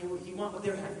want what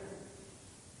they're having.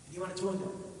 And you want to join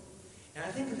them. And I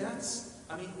think that's,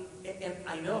 and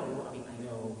I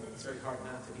know it's very hard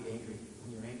not to be angry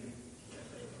when you're angry.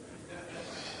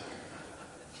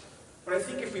 But I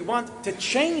think if we want to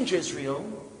change Israel,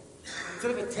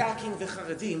 instead of attacking the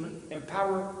Charedim,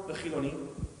 empower the Chilonim.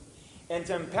 And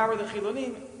to empower the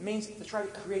Chilonim means to try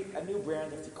to create a new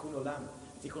brand of Tikkun Olam.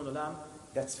 Tikkun Olam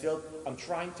that's filled, I'm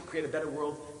trying to create a better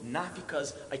world, not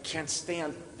because I can't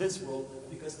stand this world, but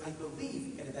because I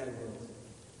believe in a better world.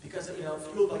 Because,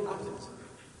 fueled by optimism.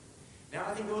 Now,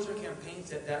 I think those are campaigns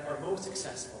that are most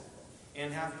successful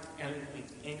and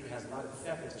anger has a lot of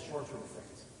effect. It's a short-term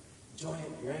effect. Join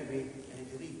it, you're angry, and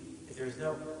you leave. But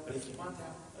if you want to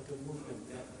have a good movement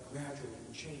that gradually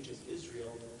changes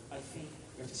Israel, I think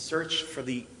you have to search for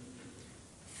that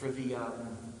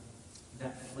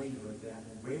flavor, that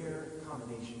rare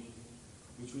combination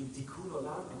between tikkun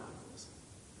olam and optimism,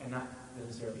 and not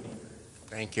necessarily anger.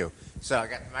 Thank you. So I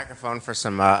got the microphone for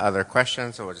some other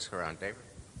questions, so we'll just go around. David?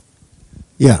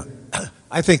 Yeah,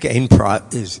 I think Ein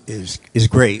Prat is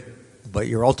great, but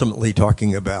you're ultimately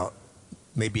talking about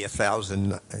maybe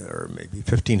 1,000 or maybe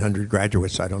 1,500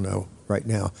 graduates, I don't know, right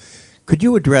now. Could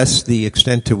you address the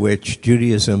extent to which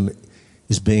Judaism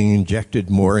is being injected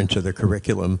more into the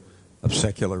curriculum of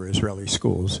secular Israeli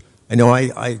schools? I know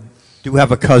I do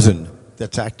have a cousin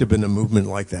that's active in a movement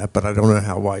like that, but I don't know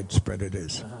how widespread it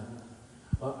is.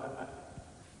 Well,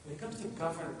 when it comes to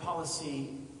government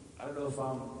policy, I don't know if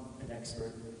I'm an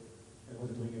expert in what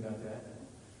I'm doing about that,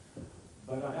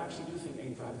 but I actually do think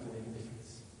Ein Prat could make a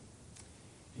difference.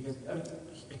 Because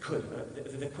it could.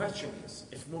 The question is,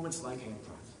 if movements like Ein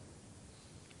Prat,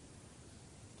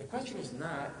 the question is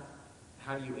not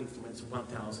how do you influence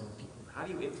 1,000 people? How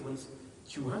do you influence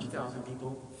 200,000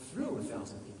 people through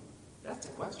 1,000 people? That's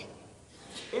the question.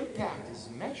 Impact is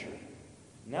measured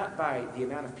not by the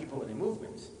amount of people in a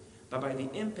movement, but by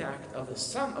the impact of the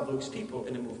sum of those people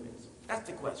in a movement. That's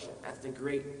the question. That's the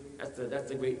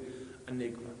great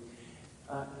enigma.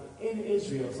 In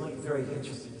Israel, something very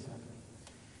interesting is happening.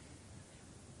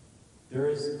 There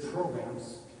is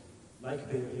programs like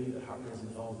Be'eri that Hartman is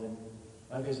involved in.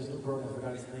 Like there's this new program, I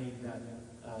forgot its name, that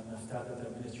Naftali, the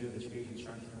Ministry of Education, is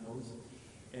trying to promote.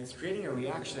 And it's creating a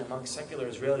reaction among secular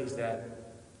Israelis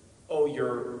that, oh,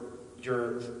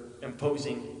 you're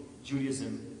imposing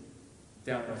Judaism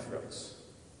down our throats.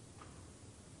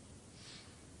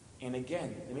 And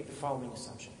again, they make the following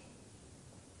assumption.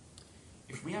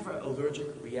 If we have an allergic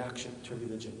reaction to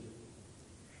religion,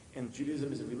 and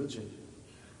Judaism is a religion,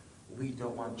 we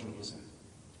don't want Judaism.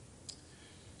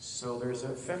 So there's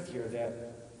an effect here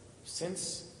that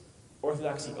since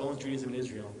Orthodoxy owns Judaism in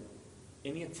Israel,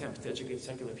 any attempt to educate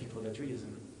secular people about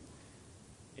Judaism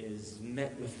is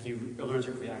met with the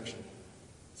allergic reaction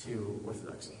to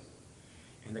Orthodoxy.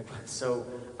 And so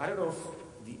I don't know if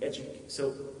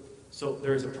so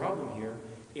there's a problem here,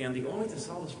 and the only way to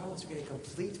solve this problem is to get a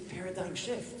complete paradigm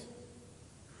shift.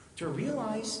 To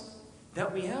realize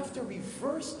that we have to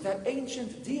reverse that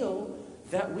ancient deal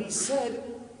that we said,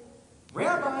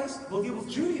 rabbis will deal with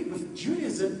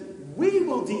Judaism, we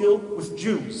will deal with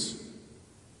Jews.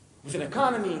 With an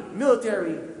economy,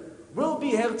 military, we'll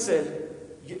be Herzl,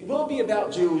 we'll be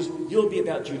about Jews, you'll be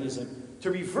about Judaism.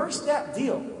 To reverse that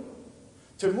deal,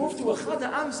 to move to a Chad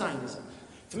Ha'am Zionism,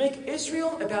 to make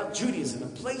Israel about Judaism, a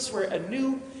place where a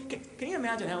new... Can you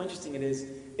imagine how interesting it is?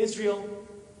 Israel,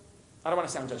 I don't want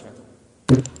to sound judgmental,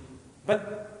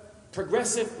 but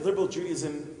progressive liberal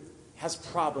Judaism has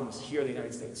problems here in the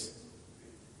United States.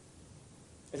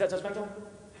 Is that judgmental?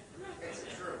 It's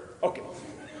true. Okay.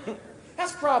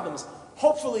 Has problems.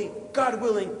 Hopefully, God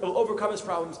willing, it will overcome its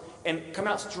problems and come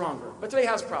out stronger. But today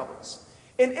has problems.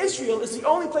 And Israel is the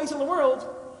only place in the world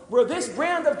where this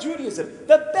brand of Judaism,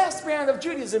 the best brand of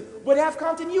Judaism, would have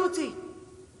continuity.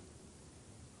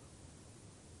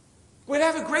 Would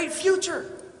have a great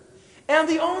future. And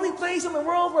the only place in the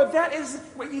world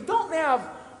where you don't have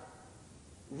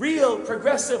real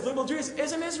progressive liberal Judaism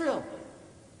is in Israel.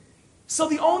 So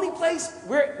the only place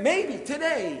where maybe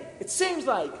today, it seems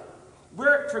like,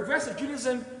 where progressive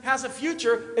Judaism has a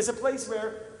future is a place where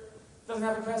it doesn't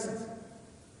have a present.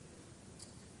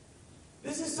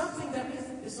 This is something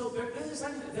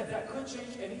that could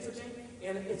change and needs to change,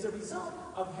 and it's a result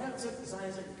of Herzl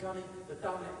Zionism becoming the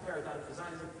dominant paradigm for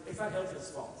Zionism. It's not Herzl's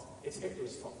fault. It's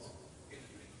Hitler's fault.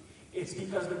 It's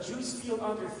because when Jews feel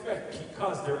under threat,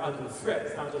 because they're under threat,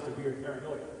 it's not just a weird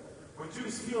paranoia. When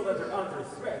Jews feel that they're under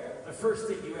threat, the first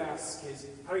thing you ask is,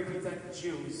 how do you protect the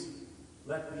Jews?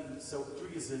 So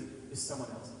Judaism is someone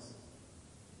else's.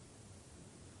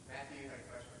 Matthew, you had a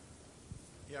question?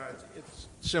 Yeah, it's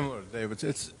similar to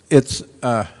David's.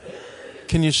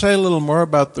 Can you say a little more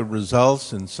about the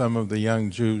results in some of the young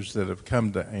Jews that have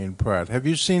come to Ein Prat? Have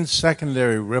you seen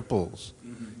secondary ripples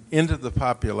into the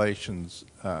populations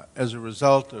as a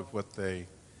result of what they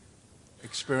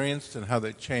experienced and how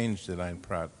they changed at Ein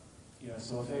Prat? Yeah,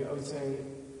 so I would say,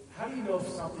 how do you know if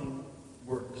something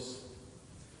works?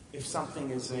 If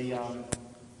something is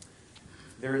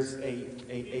there is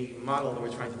a model that we're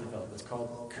trying to develop. It's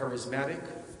called charismatic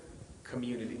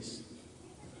communities.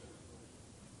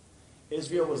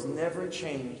 Israel was never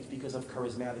changed because of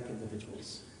charismatic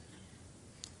individuals.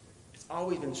 It's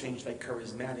always been changed by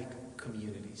charismatic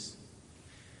communities.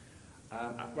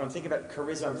 When I'm thinking about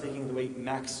charisma, I'm thinking the way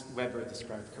Max Weber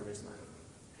described charisma.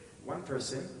 One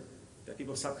person that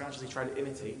people subconsciously try to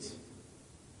imitate,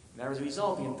 and as a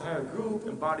result, the entire group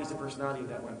embodies the personality of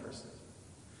that one person.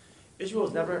 Israel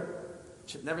has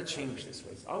never changed this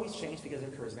way. It's always changed because of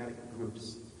charismatic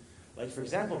groups. Like, for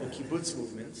example, the kibbutz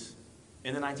movement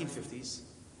in the 1950s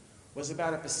was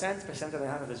about 1% and a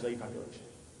half of the Israeli population.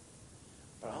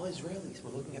 But all Israelis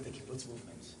were looking at the kibbutz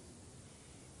movement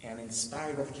and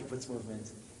inspired by the kibbutz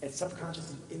movement and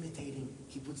subconsciously imitating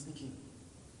kibbutznikim.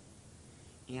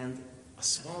 And a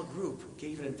small group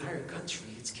gave an entire country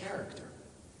its character.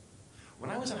 When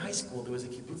I was in high school, there was a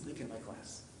kibbutznik in my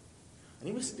class. And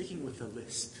he was speaking with a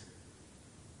lisp.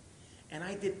 And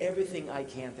I did everything I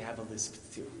can to have a lisp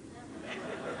too.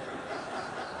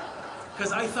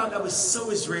 Because I thought that was so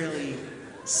Israeli,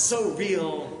 so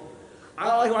real.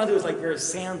 All I wanted to do was like wear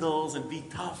sandals and be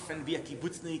tough and be a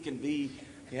kibbutznik and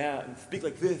and speak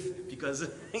like this because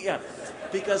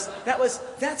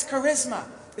that's charisma.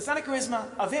 It's not a charisma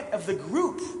of the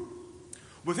group.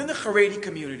 Within the Haredi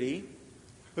community,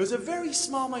 There's a very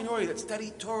small minority that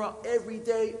study Torah every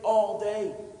day, all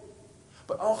day.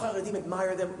 But all Haredim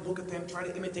admire them, look at them, try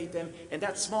to imitate them, and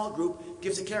that small group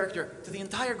gives a character to the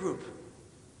entire group.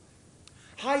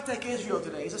 High-tech Israel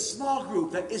today is a small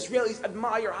group that Israelis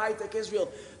admire high-tech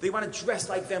Israel. They want to dress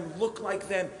like them, look like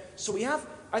them. So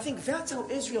I think that's how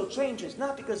Israel changes,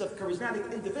 not because of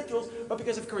charismatic individuals, but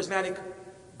because of charismatic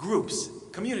groups,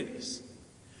 communities.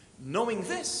 Knowing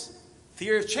this, the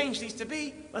year of change needs to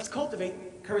be, let's cultivate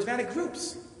charismatic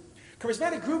groups.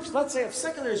 Charismatic groups, let's say, of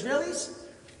secular Israelis,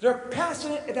 they're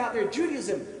passionate about their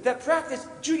Judaism, that practice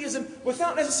Judaism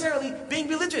without necessarily being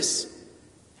religious.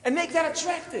 And make that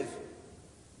attractive.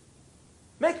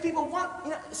 Make people want,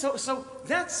 so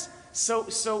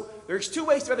there's two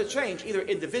ways to either change, either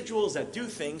individuals that do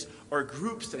things or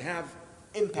groups that have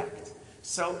impact.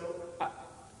 So,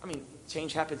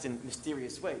 change happens in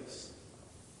mysterious ways.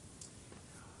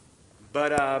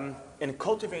 But in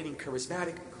cultivating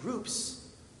charismatic groups,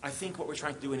 I think what we're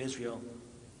trying to do in Israel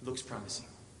looks promising.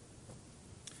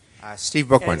 Steve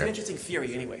And it's Bookwinder. an interesting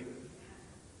theory, anyway.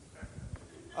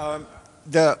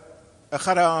 The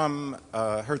Echad Ha'am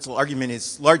Herzl argument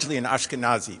is largely an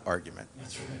Ashkenazi argument.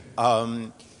 That's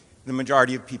right. The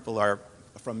majority of people are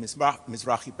from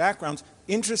Mizrahi backgrounds.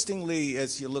 Interestingly,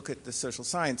 as you look at the social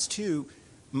science too,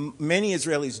 many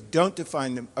Israelis don't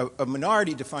define them, a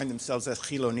minority define themselves as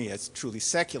Chiloni, as truly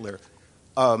secular.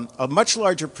 A much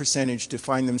larger percentage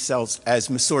define themselves as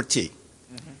Masorti,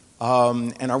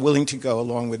 and are willing to go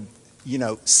along with,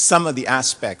 some of the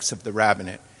aspects of the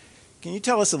rabbinate. Can you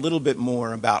tell us a little bit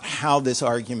more about how this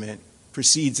argument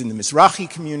proceeds in the Mizrahi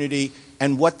community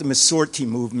and what the Masorti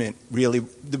movement really,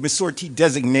 the Masorti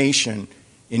designation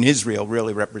in Israel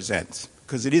really represents?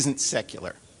 Because it isn't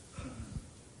secular.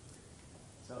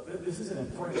 So this is an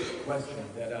important question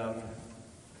that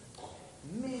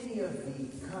many of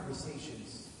the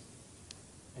conversations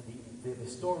and the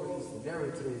stories, the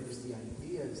narratives, the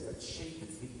ideas that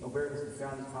shaped the awareness of the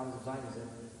founding fathers of Zionism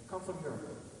come from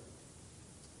Europe.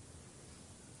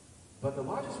 But the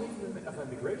largest wave of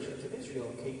immigration to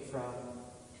Israel came from,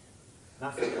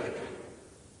 not from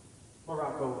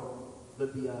Morocco,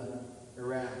 Libya,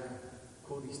 Iraq,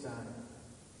 Kurdistan.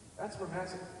 That's where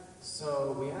massive.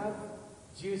 So we have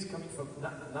Jews coming from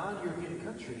non-European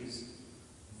countries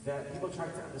that people try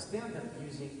to understand them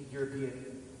using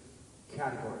European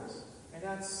categories. And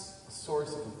that's a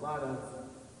source of a lot of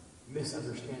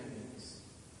misunderstandings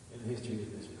in the history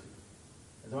of Israel.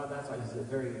 And that's why this is a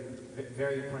very,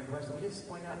 very important question. We just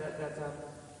point out that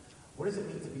what does it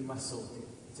mean to be Masorti?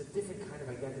 It's a different kind of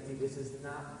identity. This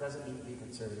doesn't mean to be a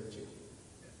conservative Jew.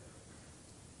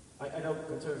 I know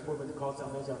conservative movement calls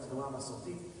themselves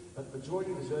Masorti, but the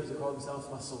majority of Israelis who call themselves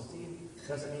Masorti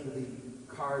doesn't mean to be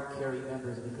card-carrying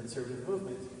members of the conservative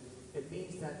movement. It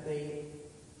means that they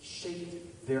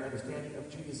shaped their understanding of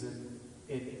Judaism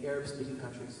in Arab-speaking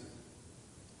countries,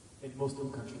 in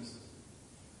Muslim countries.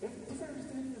 They have a different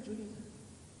understanding of Judaism.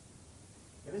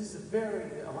 And this is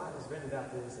a lot has been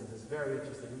about this, and it's very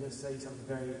interesting. I'm going to say something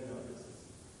very, this is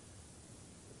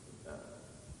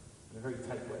in a very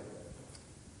tight way.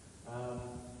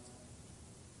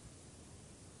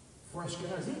 For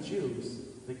Ashkenazi Jews,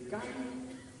 the guiding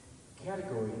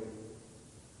category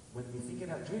when we think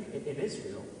about Judaism in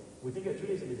Israel, we think of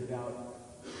Judaism is about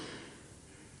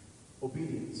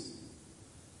obedience.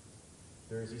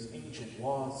 There's these ancient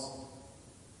laws,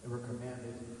 and we're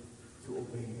commanded to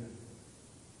obey them.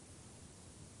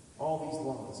 All these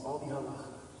laws, all the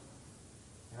halacha,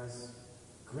 has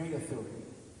great authority.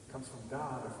 It comes from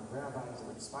God or from rabbis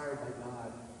or inspired by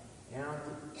God. And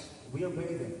we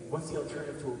obey them. What's the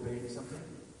alternative to obeying something?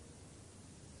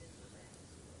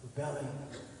 Rebelling.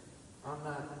 I'm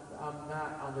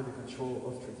not under the control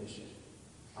of tradition.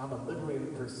 I'm a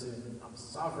liberated person. I'm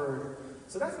sovereign.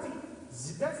 So that's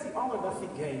the all or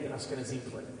nothing game that Ashkenazim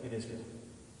play in Israel.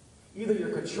 Either you're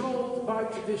controlled by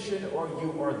tradition or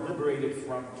you are liberated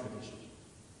from tradition.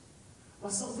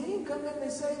 Masortim come in and they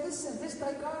say, listen, this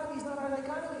dichotomy is not our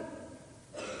dichotomy.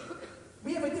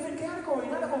 We have a different category,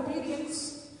 not of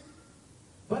obedience,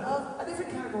 but of a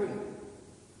different category.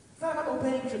 It's not about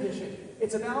obeying tradition.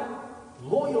 It's about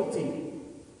loyalty.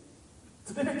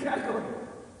 It's a different category.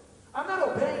 I'm not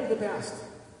obeying the past.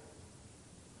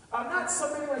 I'm not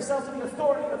submitting myself to the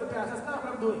authority of the past. That's not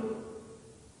what I'm doing.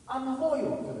 I'm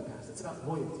loyal to the past. It's about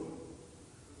loyalty.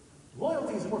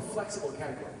 Loyalty is a more flexible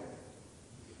category.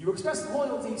 You express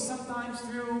loyalty sometimes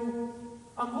through,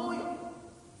 I'm loyal.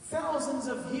 Thousands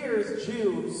of years,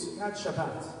 Jews had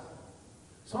Shabbat.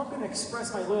 So I'm going to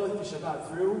express my loyalty to Shabbat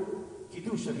through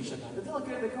Kiddush Shabbat. Until I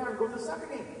get in the car and go to the soccer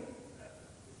game.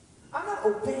 I'm not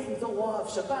obeying the law of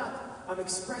Shabbat. I'm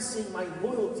expressing my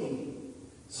loyalty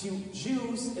to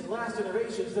Jews in last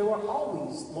generations, they were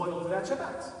always loyal to that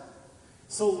Shabbat.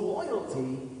 So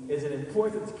loyalty is an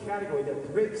important category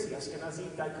that breaks the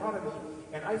Ashkenazi dichotomy.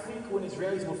 And I think when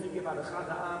Israelis will think about Echad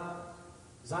Ha'am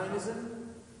Zionism,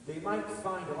 they might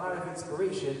find a lot of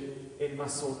inspiration in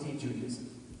Masorti Judaism.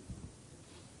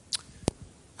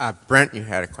 Brent, you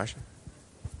had a question?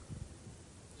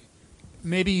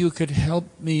 Maybe you could help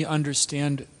me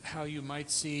understand how you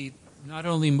might see not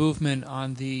only movement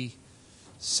on the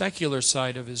secular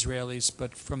side of Israelis,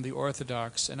 but from the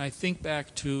Orthodox. And I think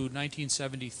back to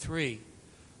 1973,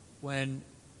 when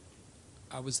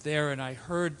I was there and I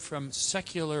heard from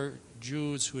secular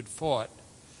Jews who had fought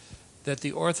that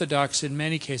the Orthodox in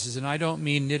many cases, and I don't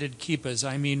mean knitted kippahs,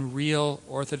 I mean real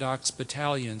Orthodox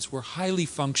battalions, were highly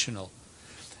functional.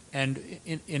 And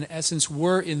in essence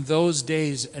were in those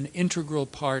days an integral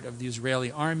part of the Israeli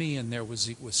army, and it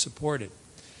was supported.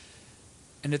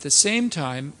 And at the same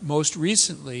time, most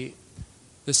recently,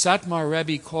 the Satmar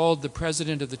Rebbe called the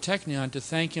president of the Technion to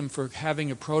thank him for having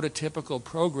a prototypical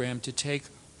program to take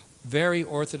very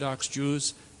Orthodox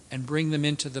Jews and bring them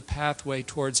into the pathway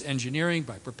towards engineering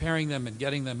by preparing them and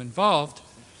getting them involved.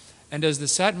 And as the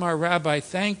Satmar Rabbi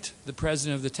thanked the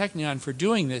president of the Technion for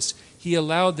doing this, he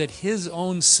allowed that his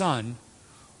own son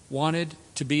wanted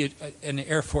to be an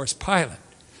Air Force pilot.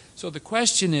 So the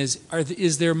question is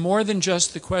there more than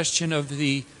just the question of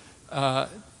the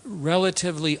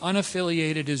relatively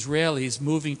unaffiliated Israelis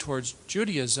moving towards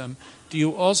Judaism? Do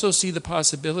you also see the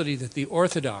possibility that the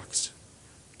Orthodox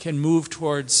can move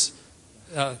towards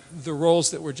the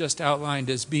roles that were just outlined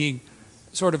as being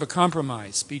sort of a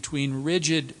compromise between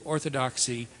rigid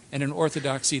orthodoxy and an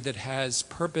orthodoxy that has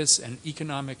purpose and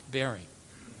economic bearing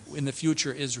in the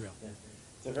future Israel? Yeah.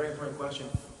 It's a very important question.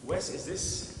 Wes, is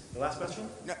this the last question?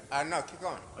 No, keep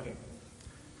going. Okay.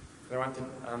 I want to,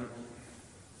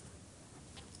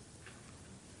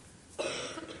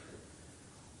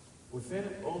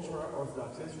 within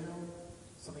ultra-Orthodox Israel,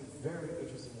 something very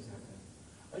interesting is happening.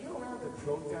 Are you aware of the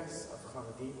protests of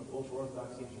Haredim, of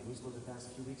ultra-Orthodoxy in Jerusalem the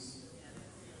past few weeks?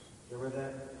 You aware of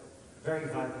that? Very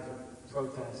violent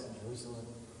protests in Jerusalem.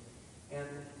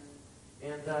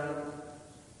 And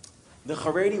the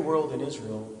Haredi world in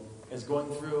Israel is going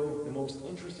through the most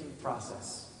interesting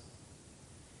process.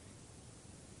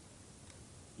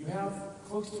 You have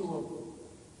close to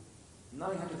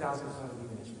 900,000 Haredim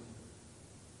in Israel.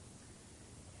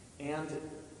 And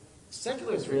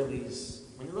secular Israelis,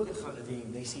 when you look at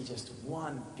Haredim, they see just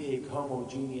one big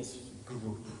homogeneous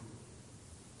group.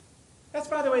 That's,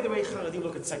 by the way Haredim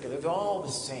look at secular. They're all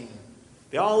the same.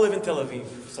 They all live in Tel Aviv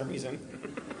for some reason.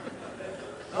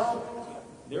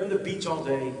 They're in the beach all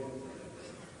day.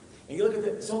 And you look at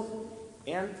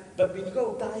but when you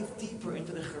go dive deeper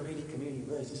into the Haredi community, you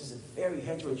realize this is a very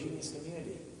heterogeneous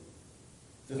community.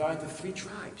 Divided into 3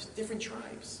 tribes, different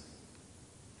tribes.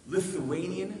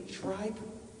 Lithuanian tribe,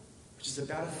 which is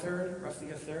about roughly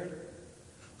a third.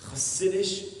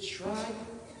 Hasidic tribe,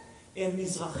 and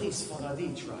Mizrahi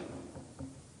Sfaradi tribe.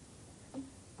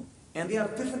 And they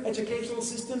have different educational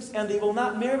systems, and they will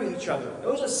not marry each other.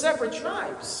 Those are separate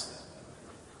tribes.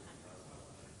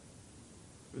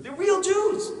 They're real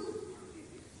Jews.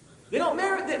 They don't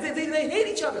marry, they hate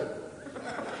each other.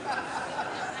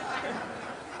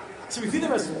 So we see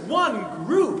them as one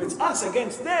group. It's us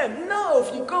against them. No,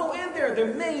 if you go in there,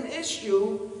 their main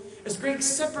issue is great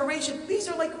separation. These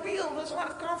are like real. There's a lot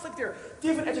of conflict there.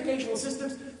 Different educational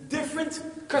systems, different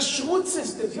kashrut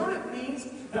systems. You know what it means?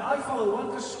 That I follow one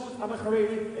kashrut, I'm a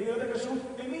Haredi, and the other kashrut.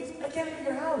 It means I can't enter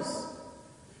your house.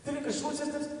 Different kashrut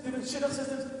systems, different shidduch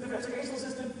systems, different educational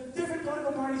systems, different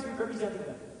political parties representing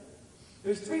them.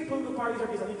 There's 3 political parties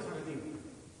representing Haredim.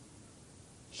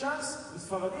 Shas, the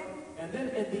Sfaradim, and then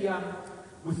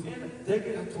within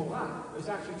Degel HaTorah, there's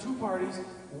actually 2 parties.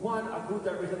 One,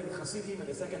 Aguda representing Hasidim, and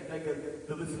the second, Degel,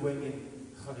 the Lithuanian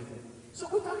Haredim. So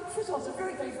we're talking, first of all, it's a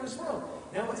very diverse world.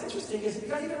 Now what's interesting is it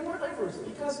got even more diverse,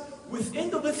 because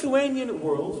within the Lithuanian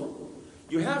world,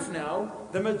 you have now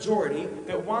the majority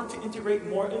that want to integrate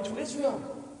more into Israel,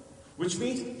 which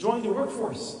means join the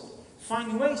workforce,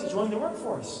 finding ways to join the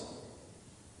workforce.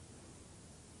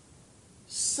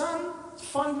 Some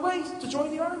find ways to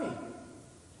join the army.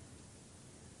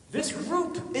 This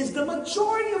group is the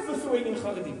majority of Lithuanian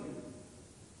Haredim.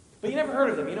 But you never heard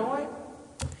of them. You know why?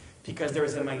 Because there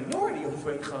is a minority of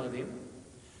Lithuanian Haredim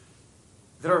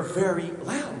that are very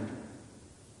loud.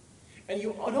 And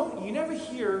you never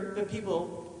hear the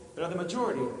people that are the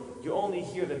majority. You only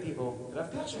hear the people that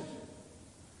have passion.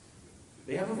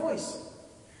 They have a voice.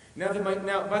 Now,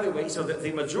 by the way, so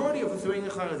the majority of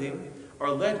Lithuanian Haredim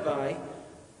are led by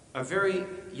a very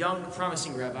young,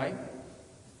 promising rabbi.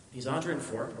 He's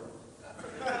 104.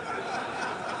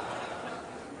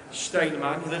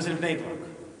 Steinman, he lives in Bnei Brak.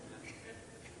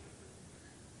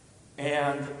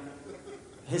 And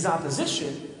his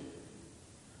opposition,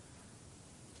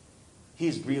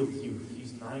 he's real youth.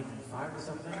 He's 95 or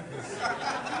something.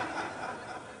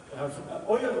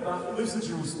 Oyalbach lives in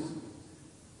Jerusalem.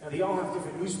 And they all have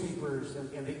different newspapers.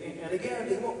 And again,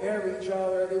 they won't marry each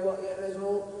other. They won't, there's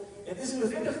no, and this is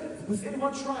within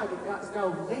one tribe. It's now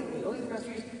lately, only the past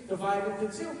few years, divided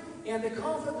into two. And the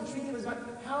conflict between them is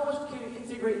about how much can you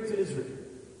integrate into Israel.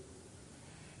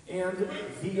 And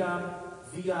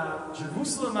the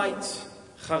Jerusalemite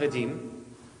Charedim,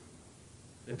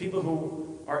 the people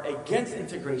who are against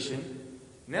integration,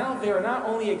 now they are not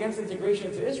only against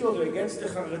integration into Israel, they're against the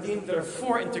Charedim that are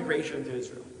for integration into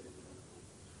Israel.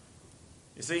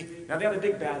 You see, now they have a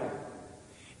big battle.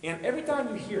 And every time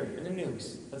you hear in the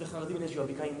news that the Charedim in Israel are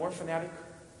becoming more fanatic,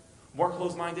 more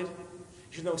closed-minded, you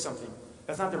should know something.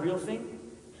 That's not the real thing.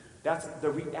 That's the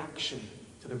reaction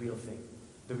to the real thing.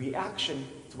 The reaction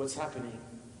to what's happening.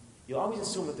 You'll always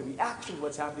assume that the reaction to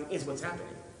what's happening is what's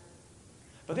happening.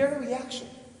 But they're the reaction.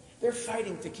 They're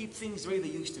fighting to keep things the way they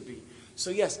used to be. So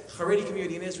yes, Haredi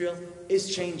community in Israel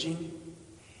is changing,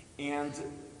 and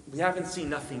we haven't seen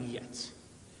nothing yet.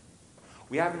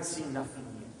 We haven't seen nothing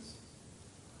yet.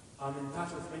 I'm in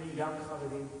touch with many young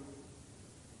Haredim.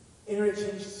 Internet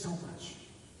changed so much.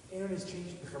 Internet has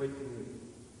changed the Haredi community.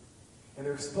 And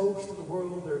they're exposed to the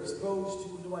world, they're exposed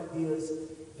to new ideas.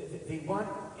 They want,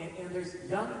 and there's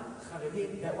young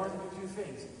Haredim that want to do two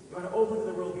things. You want to open to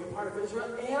the world, be a part of Israel,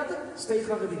 and stay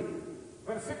Haredim. You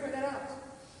want to figure that out.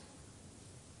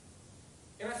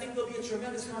 And I think there'll be a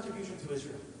tremendous contribution to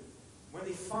Israel when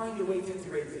they find a way to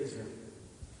integrate into Israel.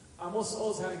 Amos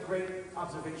Oz had a great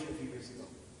observation a few years ago.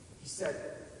 He said,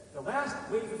 the last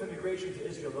wave of immigration to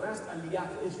Israel, the last aliyah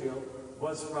to Israel,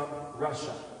 was from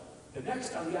Russia. The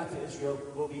next aliyah to Israel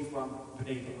will be from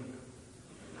Bnei Brak.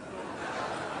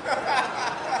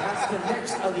 That's the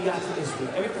next aliyah to Israel.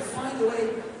 And we have to find a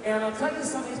way, and I'll tell you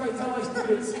something, I tell my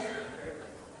students,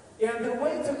 and the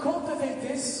way to cultivate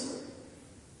this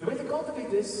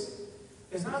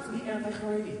is not to be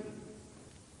anti-Haredi.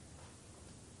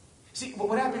 See,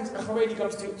 what happens, a Haredi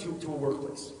comes to a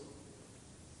workplace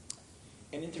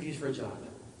and interviews for a job.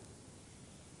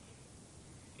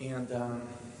 And the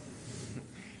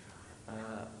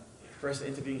person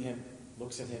interviewing him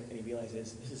looks at him and he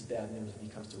realizes this is bad news when he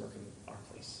comes to work in our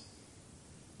place.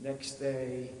 Next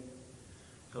day,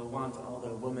 he'll want all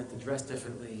the women to dress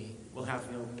differently. We'll have,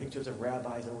 pictures of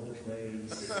rabbis all over the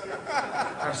place.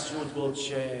 Our students will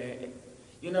check.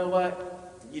 You know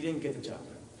what? You didn't get the job.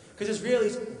 Because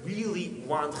Israelis really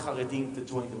want Haredim to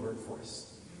join the workforce.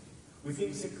 We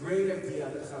think it's a great idea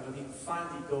that Haredim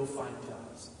finally go find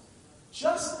jobs.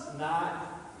 Just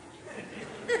not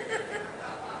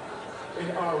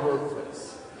in our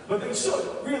workplace. But they should,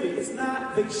 really. It's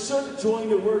not, they should join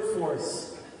the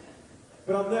workforce.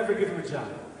 But I'll never give them a job.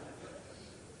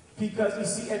 Because you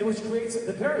see, and which creates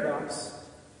the paradox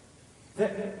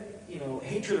that,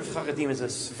 hatred of Haredim is a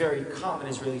very common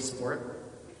Israeli sport.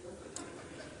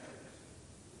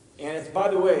 And it's, by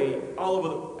the way, all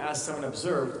over, as someone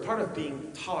observed, part of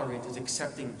being tolerant is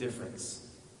accepting difference.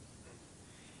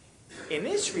 In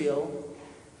Israel,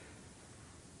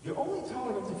 you're only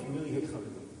tolerant if you really hate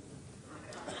Haredim.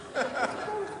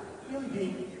 Really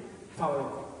being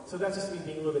tolerant. So that's just me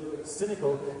being a little bit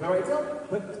cynical.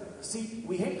 But see,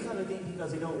 we hate Haredim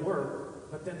because they don't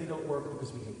work, but then they don't work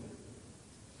because we hate them.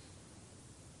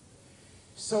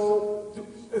 So,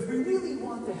 if we really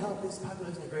want to help this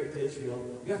population migrate to Israel,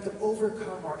 we have to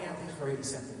overcome our anti-Haredi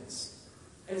sentiments.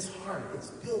 And it's hard.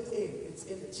 It's built in. It's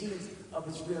in the genes of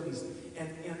Israelis, and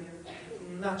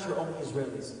not your only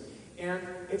Israelis. And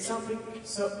it's something.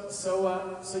 So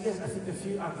yes, I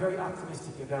think I'm very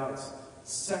optimistic about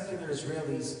secular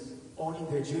Israelis owning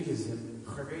their Judaism,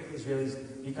 Haredi Israelis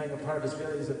becoming a part of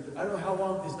Israelism. I don't know how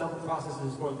long this double process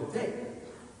is going to take,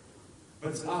 but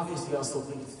it's obviously also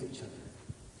linked to each other.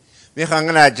 Micha, I'm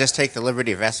going to just take the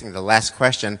liberty of asking the last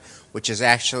question, which is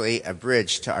actually a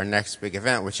bridge to our next big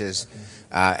event, which is,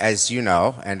 as you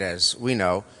know, and as we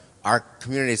know, our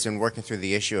community has been working through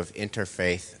the issue of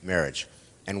interfaith marriage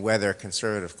and whether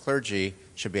conservative clergy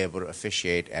should be able to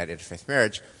officiate at interfaith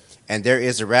marriage. And there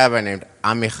is a rabbi named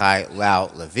Amichai Lau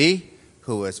Levi,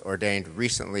 who was ordained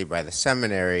recently by the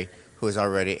seminary, who is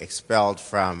already expelled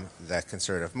from the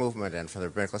conservative movement and from the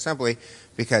Rabbinical Assembly,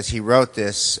 because he wrote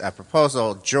this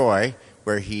proposal, Joy,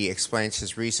 where he explains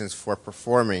his reasons for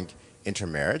performing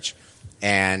intermarriage.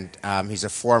 And he's a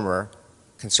former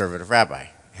conservative rabbi,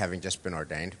 having just been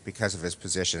ordained because of his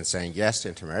position saying yes to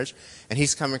intermarriage. And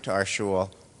he's coming to our shul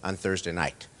on Thursday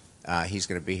night. He's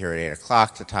going to be here at 8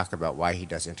 o'clock to talk about why he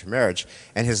does intermarriage.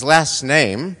 And his last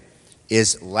name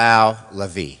is Lau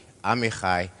Lavi,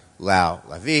 Amichai Lau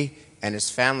Lavi, and his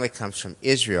family comes from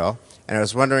Israel. And I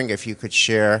was wondering if you could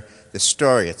share the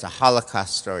story. It's a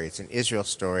Holocaust story. It's an Israel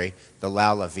story, the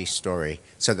Lau Lavi story,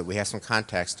 so that we have some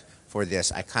context for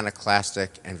this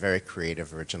iconoclastic and very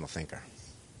creative original thinker.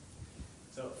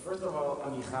 So, first of all,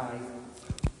 Amichai,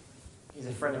 he's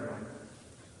a friend of mine.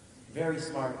 Very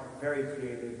smart, very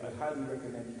creative. I highly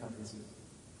recommend you come to see him.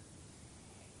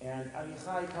 And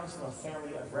Amichai comes from a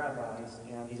family of rabbis,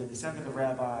 and he's a descendant of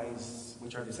rabbis,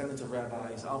 which are descendants of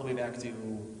rabbis, all the way back to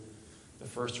the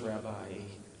first rabbi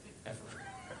ever.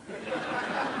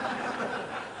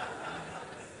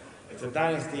 It's a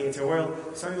dynasty, it's a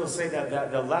world. Some people say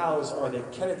that the Laus are the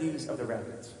Kennedys of the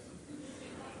rabbis.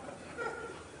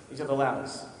 These are the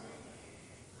Laus.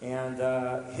 And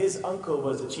his uncle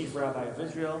was the chief rabbi of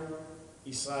Israel,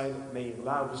 Yisrael Meir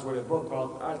Lau, who wrote a book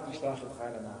called Al Tishlach et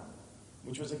Chai Lana,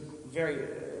 which was a very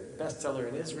bestseller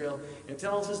in Israel. It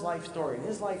tells his life story. And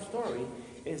his life story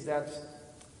is that,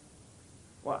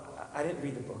 well, I didn't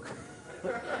read the book.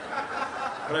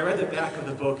 But I read the back of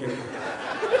the book, and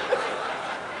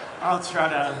I'll try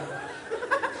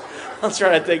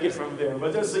to take it from there.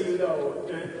 But just so you know,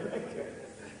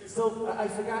 so I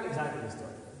forgot exactly the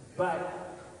story. But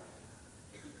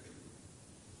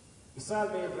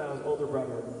Yisrael Meir Lau's older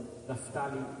brother,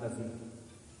 Naftali Lavi,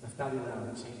 Naftali Lau,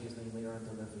 he changed his name later on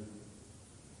to Lavi.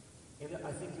 And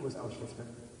I think he was Auschwitz, but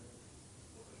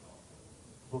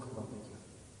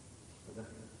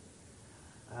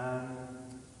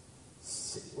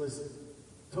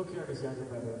took care of his younger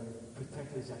brother,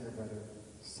 protected his younger brother,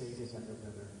 saved his younger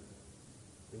brother.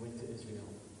 They went to Israel.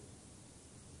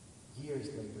 Years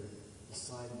later,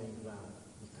 Yisrael Meir Lau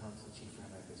becomes the chief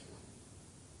rabbi of Israel.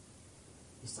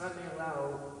 Yisrael Meir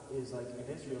Lau is like, in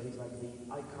Israel, he's like the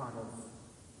icon of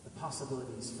the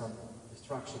possibilities from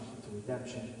destruction to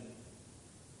redemption,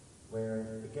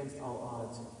 where against all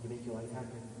odds, you make your life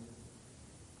happen.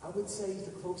 I would say he's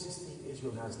the closest thing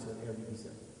Israel has to an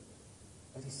Eliezer.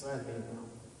 As Yisrael Meir Lau.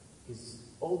 His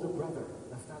older brother,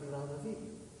 Naftali Lau Lavi,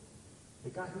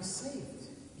 the guy who saved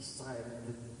Yisrael,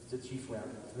 the chief rabbi,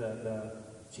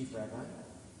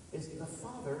 is the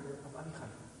father of Amichai.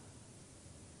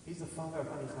 He's the father of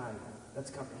Amichai.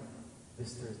 That's coming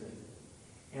this Thursday.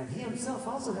 And he himself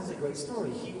also has a great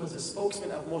story. He was a spokesman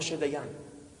of Moshe Dayan.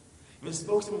 He was a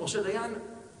spokesman of Moshe Dayan,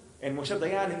 and Moshe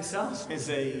Dayan himself is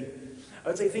I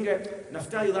would say, think that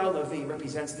Naftali Lau Lavi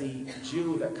represents the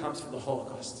Jew that comes from the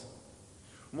Holocaust.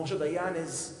 Moshe Dayan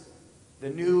is the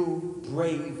new,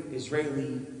 brave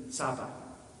Israeli Saba.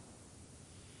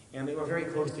 And they were very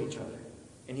close to each other.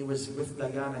 And he was with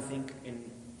Dayan, I think,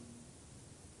 in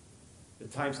the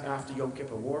times after Yom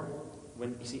Kippur War,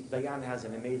 when, you see, Dayan has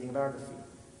an amazing biography.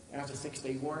 After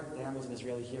 6-Day War, Dayan was an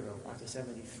Israeli hero. After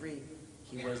 73,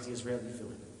 he was the Israeli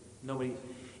villain.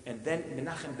 And then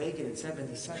Menachem Begin in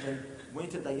 77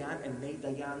 went to Dayan and made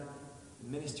Dayan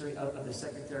ministry of the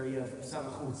Secretary of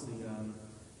Sarachutz, the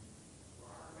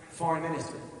foreign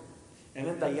minister. And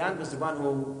then Dayan was the one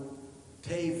who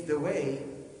paved the way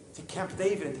to Camp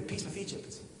David and to peace with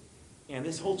Egypt. And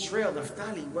this whole trail,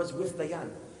 Naftali, was with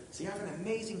Dayan. So you have an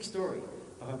amazing story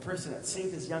of a person that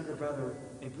saved his younger brother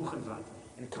in Buchenwald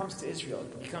and comes to Israel,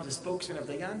 becomes a spokesman of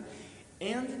Dayan,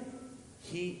 and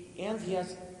he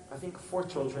has, I think, 4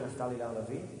 children of Naftali Lau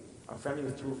Lavi. I'm friendly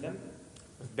with 2 of them,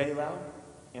 with Benny Lau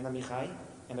and Amichai,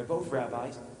 and they're both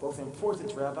rabbis, both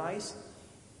important rabbis.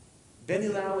 Benny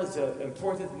Lau is an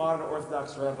important modern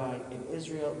Orthodox rabbi in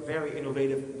Israel, very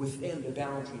innovative within the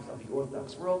boundaries of the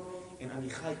Orthodox world. And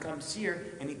Amichai comes here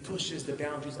and he pushes the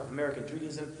boundaries of American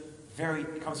Judaism.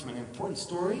 Comes from an important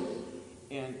story,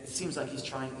 and it seems like he's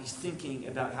thinking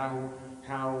about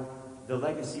how the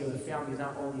legacy of the family is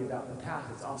not only about the past,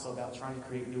 it's also about trying to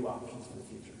create new options for the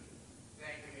future.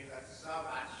 Thank you, Mila, so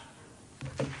much.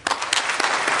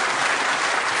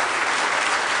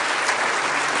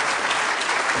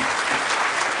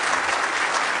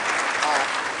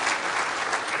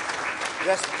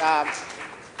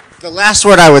 The last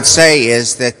word I would say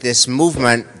is that this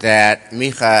movement that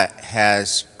Micha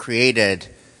has created,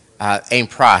 Ein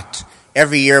Prat,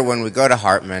 every year when we go to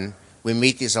Hartman, we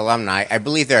meet these alumni. I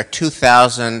believe there are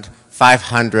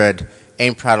 2,500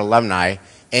 Ein Prat alumni,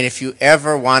 and if you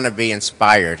ever want to be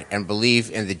inspired and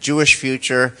believe in the Jewish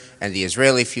future and the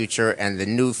Israeli future and the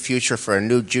new future for a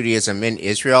new Judaism in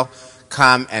Israel,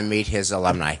 come and meet his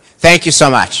alumni. Thank you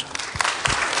so much.